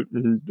out,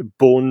 and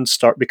bones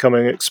start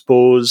becoming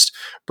exposed,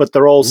 but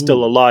they're all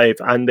still alive,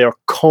 and they're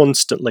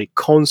constantly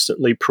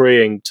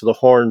praying to the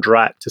horned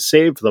rat to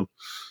save them.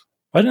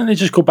 Why didn't they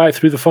just go back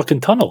through the fucking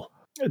tunnel?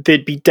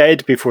 They'd be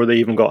dead before they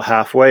even got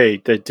halfway.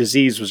 The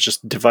disease was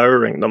just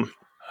devouring them.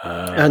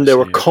 And they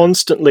were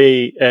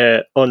constantly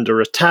under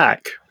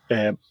attack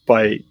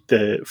by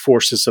the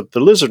forces of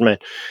the Lizardmen.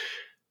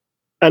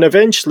 And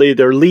eventually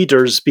their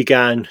leaders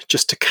began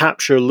just to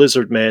capture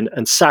Lizardmen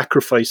and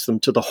sacrifice them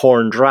to the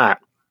horned rat.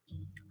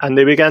 And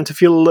they began to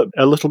feel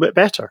a little bit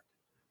better.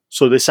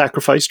 So they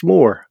sacrificed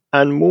more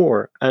and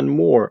more and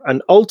more.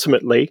 And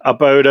ultimately,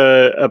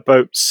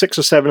 about 600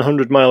 or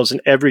 700 miles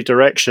in every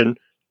direction,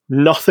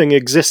 nothing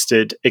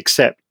existed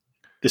except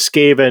the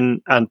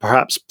Skaven, and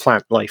perhaps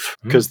plant life,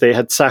 because they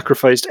had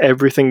sacrificed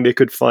everything they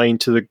could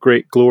find to the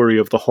great glory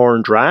of the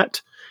Horned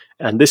Rat.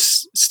 And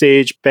this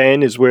stage,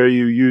 Ben, is where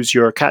you use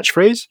your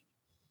catchphrase.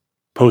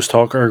 Post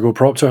hoc ergo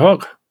propter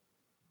hoc.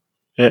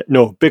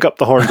 No, big up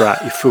the Horned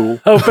Rat, you fool.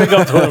 Oh, big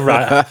up the Horned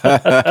Rat.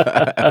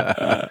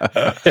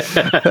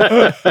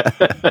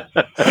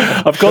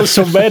 I've got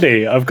so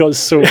many.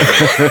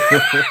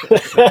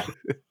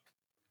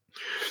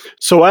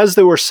 So as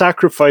they were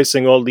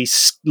sacrificing all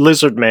these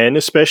lizard men,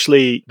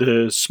 especially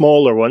the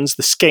smaller ones,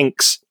 the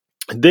skinks,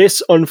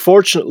 this,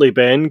 unfortunately,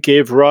 Ben,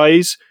 gave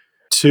rise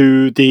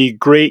to the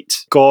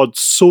great god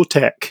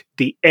Sotek,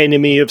 the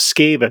enemy of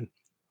Skaven,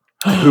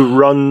 who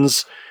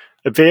runs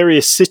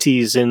various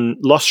cities in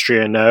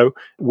Lustria now,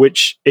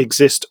 which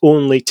exist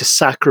only to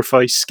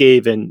sacrifice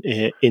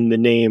Skaven in the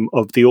name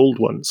of the old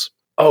ones.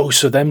 Oh,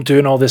 so them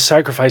doing all this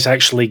sacrifice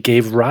actually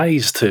gave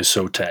rise to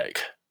Sotek.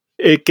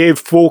 It gave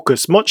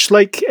focus, much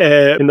like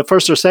in the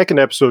first or second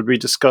episode, we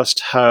discussed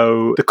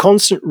how the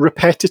constant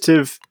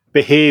repetitive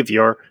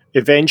behavior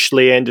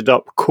eventually ended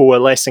up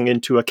coalescing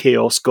into a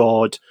chaos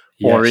god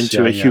or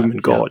into a human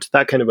god,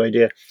 that kind of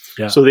idea.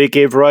 Yeah. So they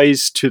gave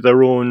rise to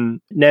their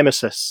own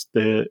nemesis,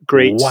 the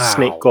great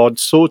snake god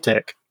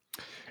Sotek.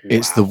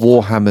 It's the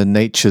Warhammer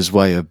nature's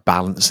way of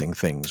balancing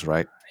things,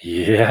 right?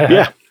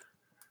 Yeah.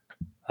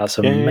 That's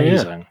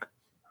amazing.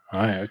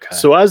 Right, okay.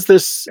 So as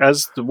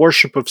the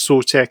worship of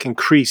Sotek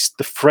increased,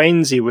 the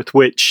frenzy with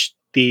which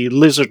the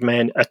lizard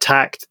men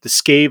attacked the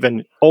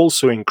Skaven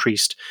also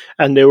increased,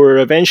 and they were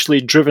eventually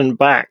driven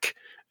back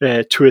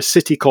to a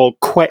city called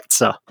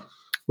Quetzal,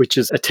 which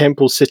is a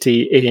temple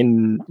city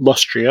in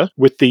Lustria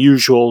with the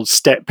usual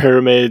step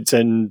pyramids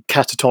and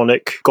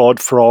catatonic god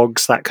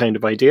frogs, that kind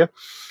of idea.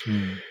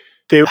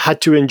 They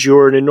had to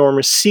endure an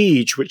enormous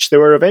siege, which they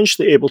were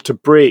eventually able to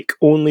break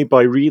only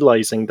by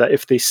realizing that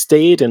if they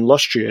stayed in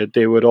Lustria,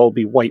 they would all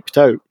be wiped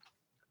out.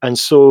 And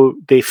so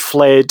they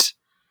fled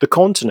the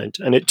continent,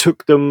 and it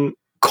took them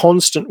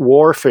constant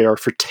warfare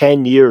for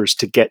 10 years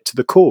to get to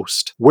the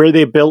coast, where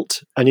they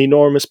built an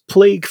enormous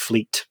plague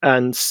fleet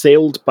and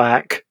sailed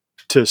back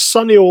to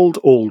sunny old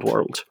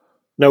World.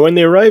 Now, when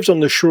they arrived on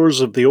the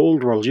shores of the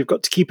Old World, you've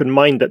got to keep in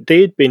mind that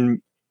they'd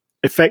been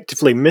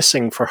effectively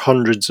missing for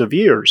hundreds of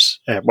years.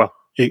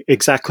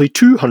 Exactly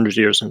 200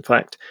 years, in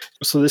fact.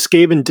 So the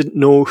Skaven didn't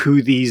know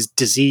who these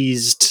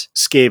diseased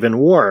Skaven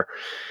were.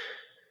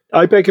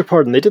 I beg your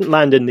pardon, they didn't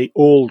land in the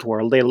Old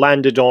World. They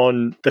landed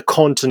on the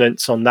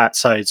continents on that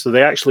side. So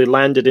they actually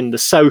landed in the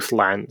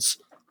Southlands,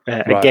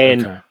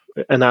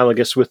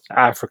 analogous with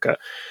Africa.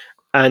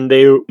 And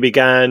they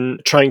began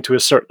trying to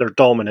assert their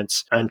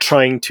dominance and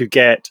trying to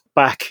get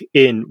back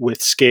in with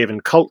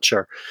Skaven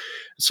culture.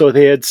 So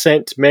they had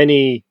sent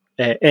many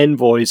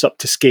envoys up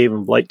to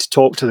Skavenblight to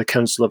talk to the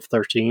Council of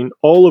 13,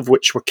 all of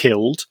which were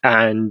killed,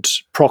 and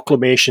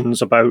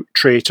proclamations about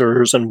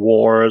traitors and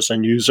wars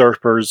and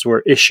usurpers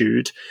were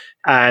issued,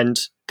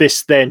 and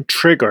this then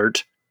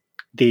triggered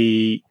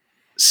the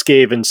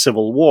Skaven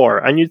Civil War.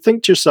 And you'd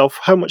think to yourself,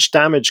 how much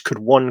damage could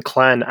one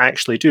clan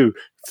actually do?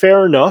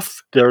 Fair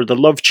enough, they're the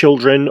love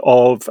children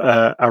of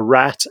a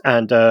rat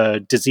and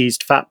a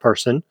diseased fat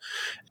person.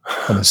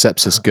 And a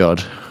sepsis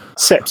god.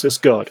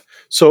 Sepsis god.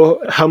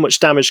 So how much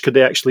damage could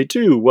they actually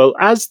do? Well,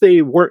 as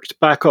they worked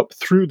back up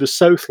through the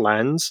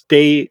Southlands,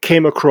 they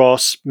came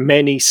across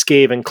many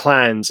Skaven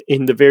clans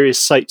in the various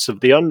sites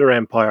of the Under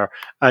Empire,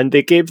 and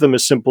they gave them a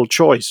simple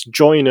choice: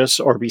 join us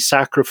or be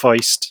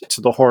sacrificed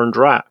to the Horned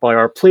Rat by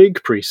our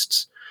plague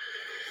priests.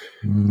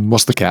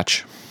 What's the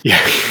catch?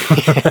 Yeah.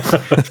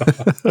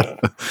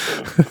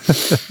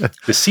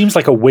 This seems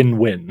like a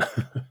win-win.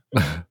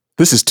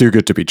 This is too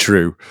good to be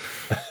true.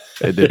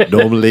 And it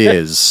normally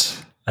is.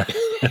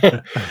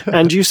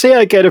 And you say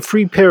I get a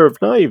free pair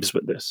of knives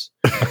with this?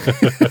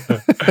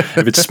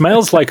 If it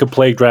smells like a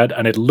plague rat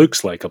and it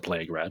looks like a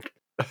plague rat.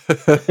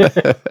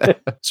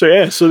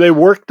 So they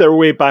worked their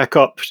way back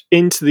up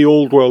into the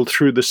Old World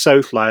through the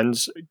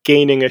Southlands,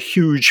 gaining a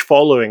huge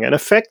following, and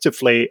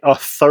effectively a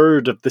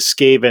third of the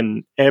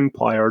Skaven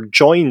Empire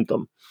joined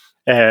them.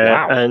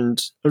 Wow.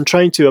 And I'm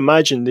trying to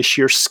imagine the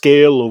sheer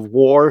scale of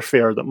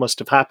warfare that must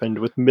have happened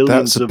with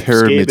millions of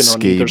Skaven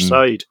on either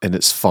side. In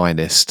its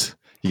finest.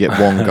 You get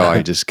one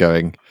guy just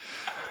going,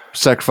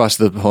 sacrifice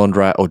the Horned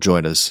Rat or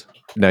join us.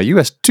 Now, you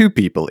asked 2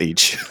 people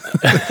each.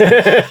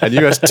 And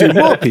you asked 2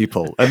 more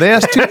people. And they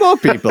asked 2 more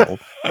people.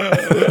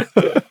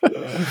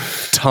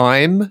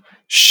 Time,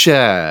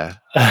 share.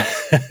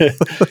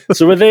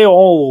 So were they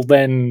all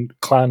then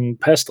Clan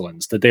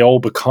Pestilence? Did they all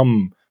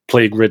become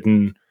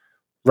plague-ridden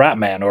rat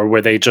men, or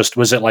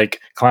was it like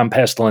Clan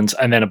Pestilence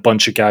and then a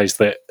bunch of guys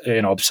that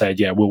said,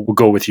 yeah, we'll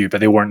go with you, but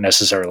they weren't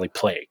necessarily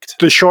plagued?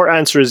 The short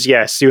answer is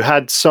yes. You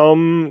had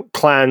some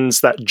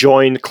clans that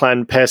joined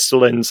Clan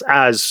Pestilence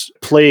as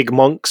plague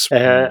monks,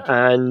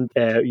 and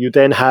you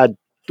then had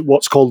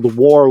what's called the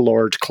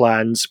warlord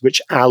clans,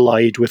 which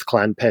allied with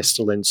Clan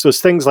Pestilence. So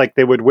it's things like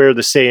they would wear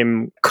the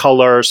same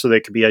color so they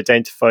could be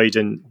identified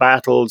in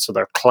battle, so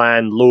their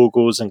clan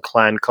logos and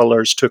clan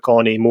colors took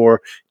on a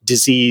more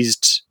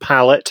diseased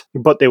palette,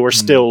 but they were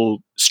still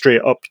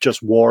straight up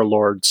just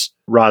warlords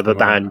rather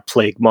than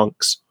plague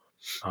monks.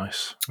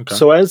 Nice. Okay.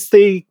 So as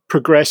they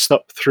progressed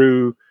up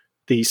through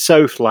the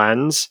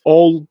Southlands,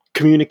 all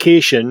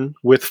communication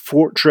with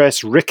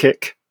Fortress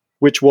Rickik,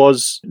 which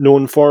was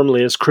known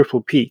formerly as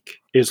Cripple Peak,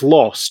 is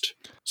lost.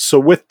 So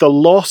with the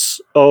loss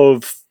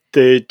of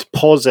the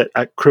deposit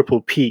at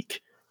Cripple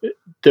Peak,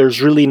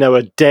 there's really now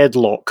a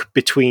deadlock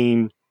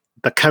between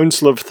the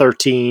Council of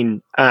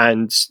 13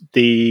 and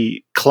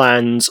the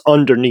clans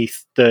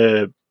underneath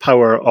the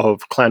power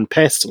of Clan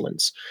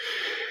Pestilence.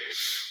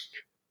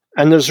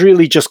 And there's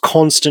really just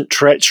constant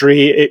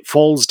treachery. It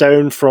falls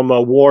down from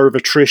a war of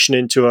attrition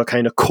into a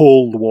kind of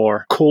cold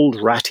war, cold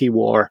ratty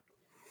war.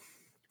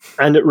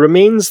 And it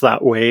remains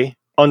that way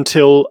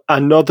until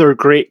another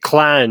great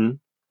clan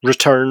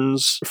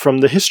returns from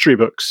the history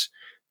books.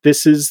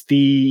 This is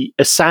the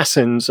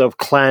assassins of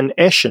Clan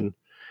Eshin,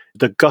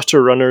 the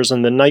Gutter Runners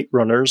and the Night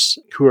Runners,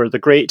 who are the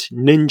great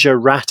ninja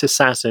rat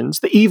assassins,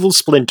 the evil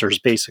splinters,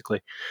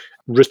 basically,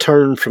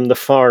 return from the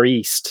Far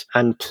East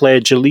and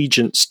pledge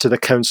allegiance to the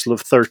Council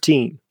of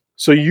 13.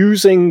 So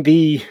using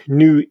the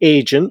new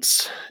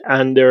agents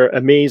and their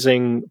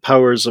amazing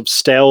powers of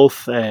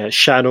stealth,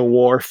 shadow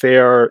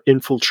warfare,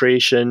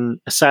 infiltration,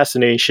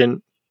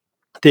 assassination,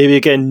 they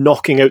begin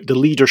knocking out the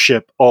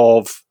leadership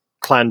of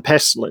Clan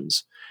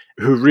Pestilence,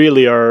 who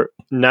really are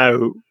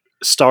now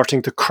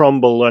starting to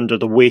crumble under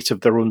the weight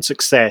of their own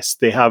success.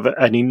 They have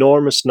an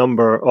enormous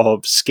number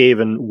of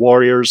Skaven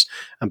warriors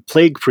and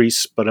plague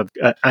priests, but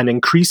an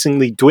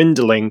increasingly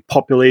dwindling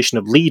population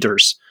of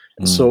leaders.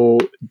 So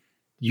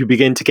you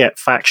begin to get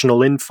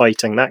factional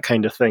infighting, that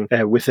kind of thing,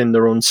 within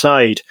their own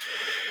side.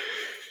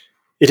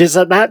 It is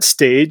at that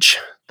stage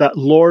that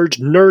Lord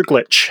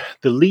Nurglich,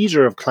 the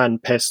leader of Clan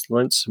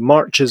Pestilence,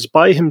 marches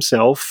by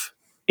himself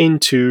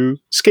into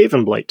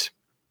Skavenblight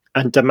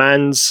and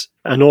demands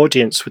an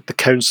audience with the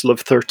Council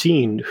of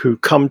 13, who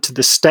come to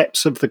the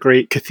steps of the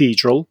great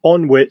cathedral,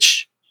 on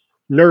which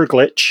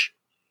Nurglich,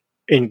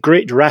 in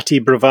great ratty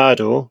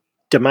bravado,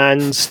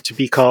 demands to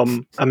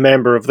become a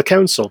member of the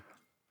council.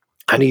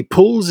 And he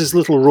pulls his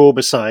little robe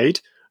aside,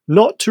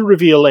 not to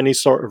reveal any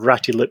sort of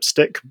ratty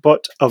lipstick,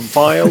 but a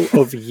vial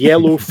of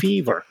yellow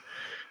fever,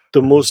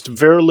 the most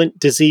virulent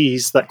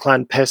disease that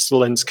Clan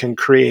Pestilence can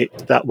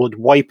create that would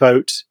wipe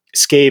out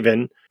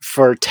Skaven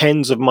for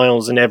tens of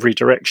miles in every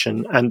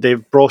direction, and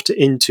they've brought it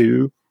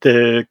into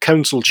the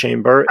council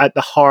chamber at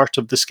the heart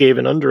of the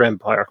Skaven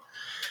Underempire.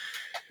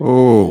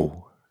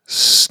 Oh,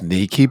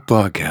 sneaky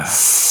bugger.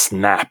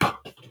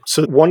 Snap.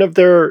 So one of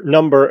their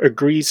number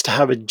agrees to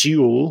have a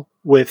duel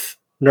with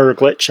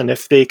Nurglich, and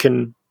if they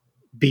can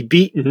be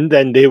beaten,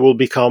 then they will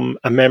become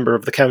a member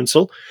of the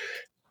council.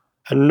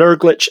 And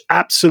Nurglich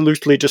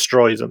absolutely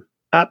destroys him,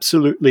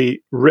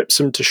 absolutely rips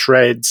him to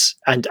shreds,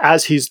 and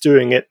as he's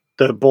doing it,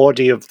 the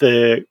body of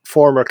the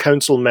former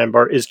council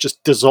member is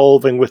just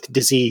dissolving with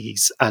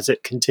disease as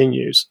it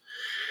continues.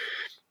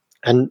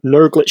 And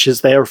Nurglich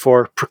is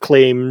therefore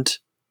proclaimed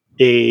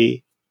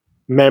a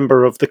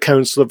member of the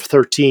Council of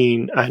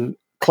 13, and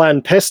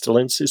Clan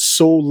Pestilence is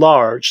so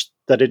large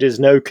that it is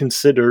now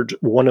considered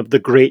one of the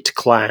great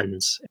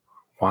clans.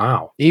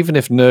 Wow. Even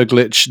if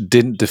Nurglich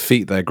didn't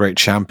defeat their great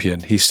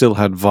champion, he still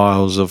had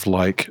vials of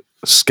like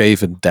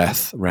Skaven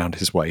death around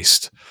his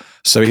waist.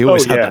 So he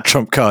always had that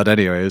trump card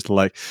anyway. It's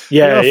like,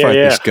 I'll fight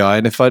this guy,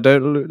 and if I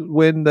don't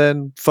win,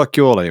 then fuck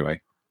you all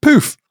anyway.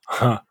 Poof!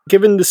 Huh.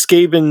 Given the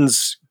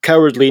Skaven's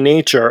cowardly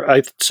nature,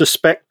 I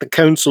suspect the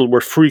council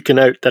were freaking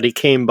out that he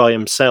came by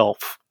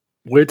himself.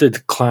 Where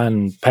did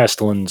Clan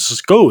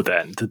Pestilence go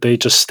then? Did they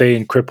just stay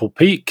in Cripple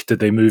Peak? Did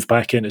they move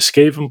back into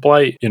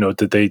Skavenblight? You know,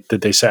 did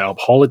they set up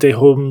holiday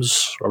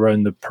homes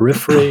around the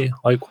periphery?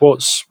 Like,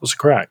 what's the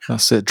crack?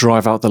 That's it.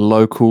 Drive out the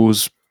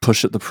locals,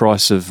 push up the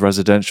price of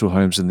residential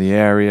homes in the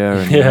area,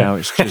 and now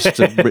it's just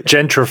a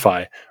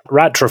gentrify,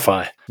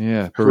 ratrify.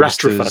 Yeah,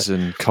 baristas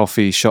and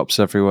coffee shops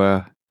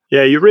everywhere.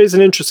 Yeah, you raise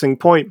an interesting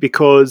point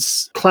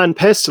because Clan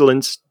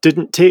Pestilence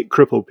didn't take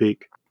Cripple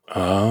Peak.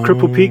 Oh.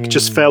 Cripple Peak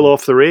just fell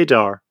off the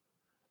radar.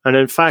 And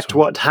in fact,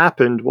 what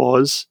happened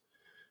was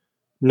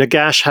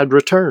Nagash had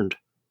returned.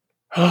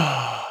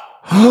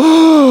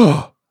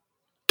 Dun,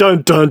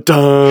 dun,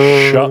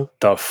 dun. Shut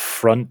the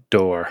front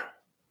door.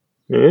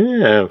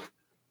 Yeah.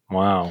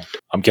 Wow.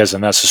 I'm guessing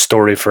that's a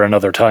story for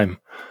another time.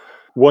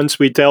 Once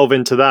we delve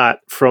into that,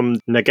 from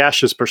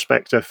Nagash's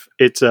perspective,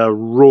 it's a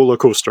roller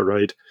coaster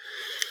ride.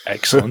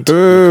 Excellent. Looking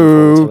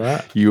forward to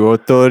that. You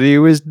thought he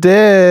was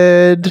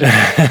dead.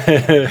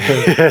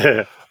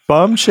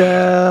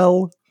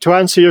 Bombshell. To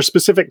answer your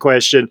specific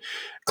question,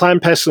 Clan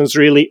Pestilence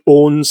really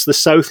owns the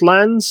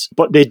Southlands,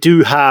 but they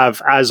do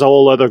have, as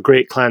all other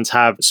great clans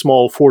have,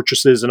 small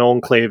fortresses and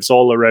enclaves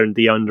all around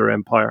the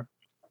Underempire.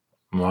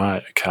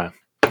 Right, okay.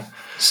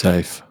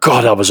 Safe.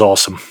 God, that was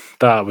awesome.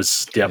 That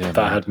was, that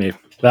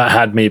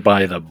had me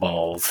by the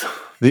balls.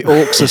 The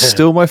Orcs are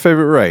still my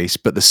favourite race,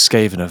 but the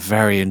Skaven are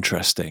very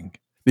interesting.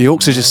 The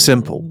Orcs are just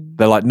simple.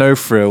 They're like, no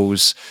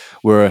frills.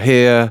 We're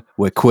here.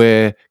 We're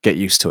queer. Get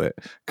used to it,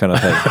 kind of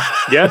thing.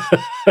 Yeah.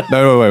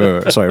 No,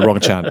 wait. Sorry,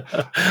 wrong chant.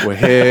 We're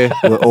here.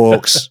 We're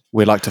Orcs.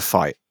 We like to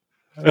fight.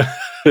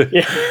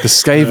 Yeah. The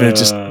Skaven are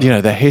just,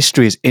 their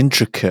history is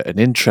intricate and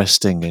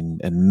interesting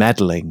and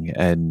meddling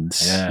and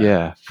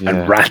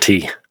and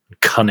ratty,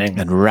 cunning.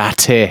 And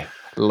ratty.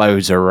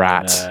 Loads of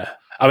rats.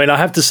 I mean, I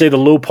have to say the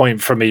low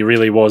point for me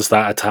really was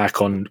that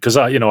attack on, because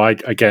I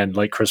again,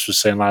 like Chris was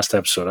saying last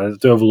episode, I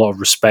do have a lot of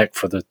respect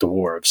for the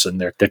dwarves and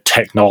their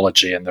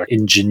technology and their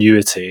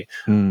ingenuity.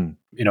 And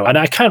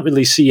I can't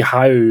really see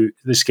how the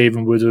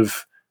Skaven would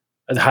have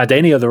had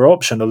any other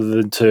option other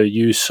than to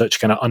use such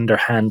kind of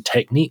underhand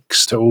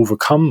techniques to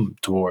overcome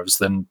dwarves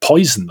than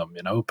poison them,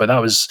 But that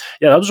was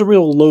a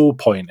real low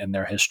point in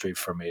their history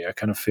for me. I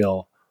kind of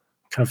feel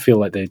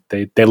like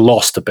they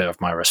lost a bit of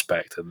my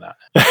respect in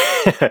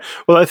that.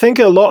 Well, I think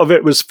a lot of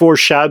it was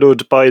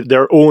foreshadowed by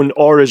their own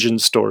origin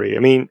story. I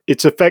mean,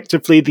 it's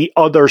effectively the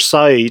other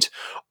side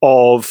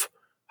of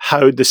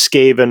how the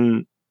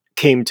Skaven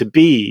came to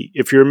be.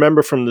 If you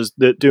remember from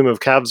the Doom of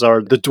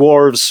Kavzar, the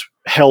dwarves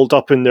held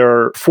up in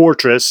their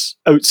fortress,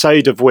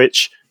 outside of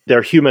which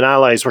their human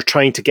allies were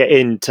trying to get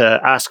in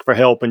to ask for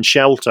help and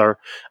shelter,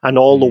 and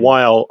all the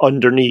while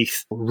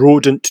underneath,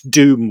 rodent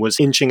doom was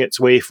inching its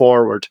way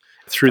forward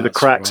through the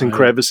cracks and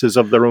crevices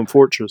of their own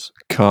fortress.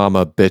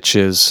 Karma,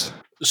 bitches.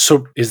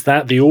 So is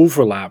that the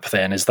overlap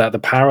then? Is that the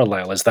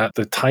parallel? Is that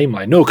the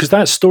timeline? No, because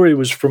that story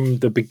was from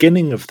the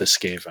beginning of the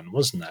Skaven,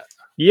 wasn't it?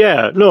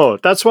 Yeah, no,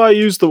 that's why I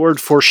used the word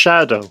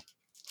foreshadow.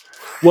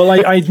 Well,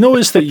 I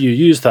noticed that you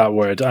used that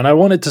word, and I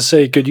wanted to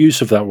say good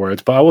use of that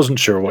word, but I wasn't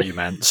sure what you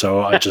meant,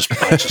 so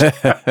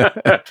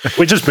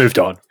we just moved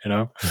on,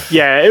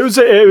 Yeah, it was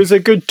a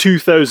good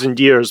 2,000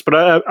 years, but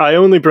I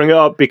only bring it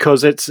up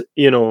because it's,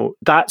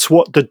 that's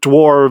what the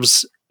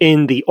dwarves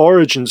in the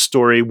origin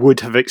story would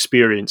have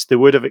experienced. They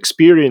would have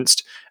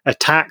experienced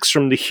attacks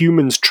from the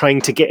humans trying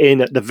to get in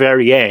at the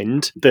very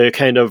end, the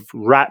kind of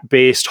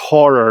rat-based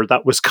horror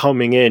that was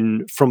coming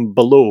in from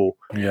below.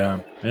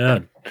 Yeah.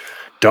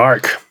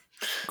 Dark.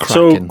 Cracking.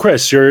 So,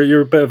 Chris,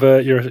 you're a bit of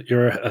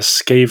you're a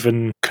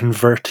Skaven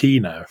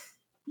convertee now.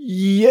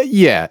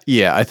 Yeah.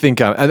 I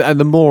think, and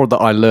the more that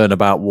I learn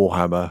about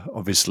Warhammer,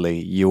 obviously,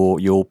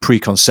 your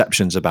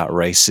preconceptions about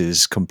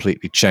races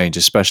completely change.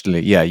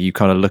 Especially, you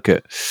kind of look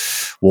at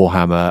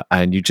Warhammer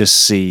and you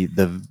just see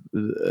the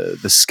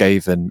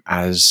Skaven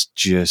as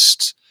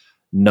just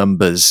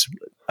numbers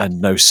and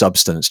no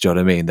substance. Do you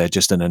know what I mean? They're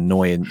just an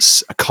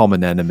annoyance, a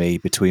common enemy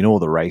between all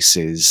the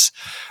races,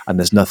 and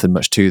there's nothing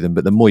much to them.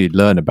 But the more you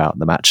learn about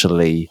them,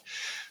 actually,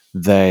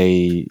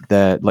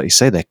 they're like you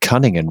say, they're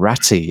cunning and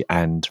ratty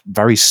and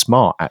very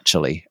smart,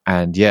 actually.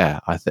 And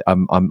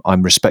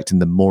I'm respecting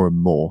them more and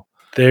more.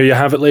 There you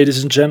have it,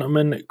 ladies and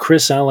gentlemen.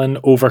 Chris Allen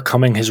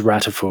overcoming his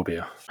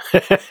ratophobia.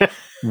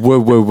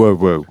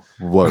 Whoa.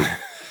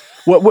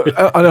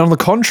 And on the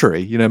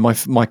contrary,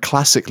 my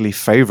classically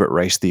favorite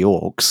race, the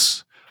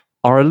Orcs,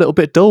 are a little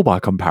bit dull by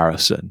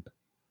comparison.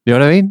 You know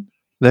what I mean?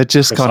 They're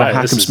just kind of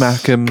hack 'em,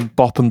 smack 'em,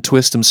 bop 'em,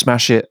 twist 'em,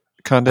 smash it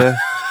kind of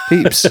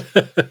peeps.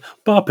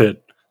 Bop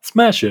it,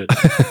 smash it,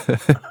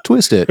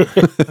 twist it,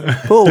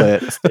 pull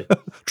it,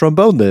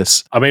 trombone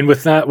this. I mean,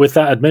 with that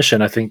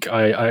admission, I think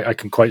I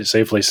can quite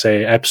safely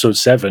say episode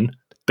 7,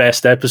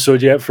 best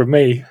episode yet from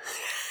me.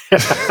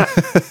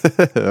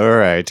 All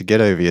right,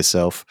 get over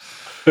yourself.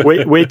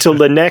 Wait till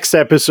the next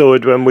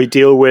episode when we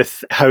deal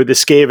with how the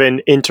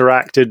Skaven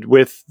interacted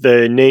with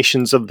the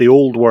nations of the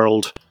old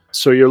world.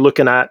 So you're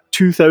looking at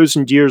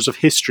 2,000 years of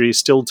history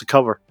still to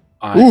cover.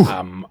 I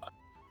am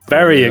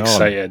very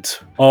excited.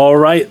 All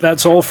right,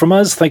 that's all from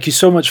us. Thank you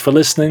so much for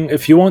listening.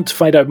 If you want to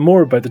find out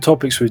more about the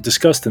topics we've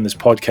discussed in this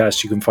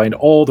podcast, you can find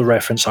all the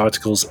reference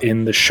articles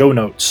in the show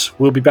notes.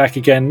 We'll be back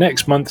again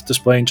next month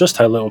displaying just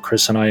how little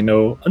Chris and I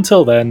know.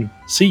 Until then,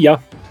 see ya.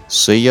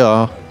 See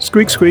ya.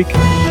 Squeak, squeak.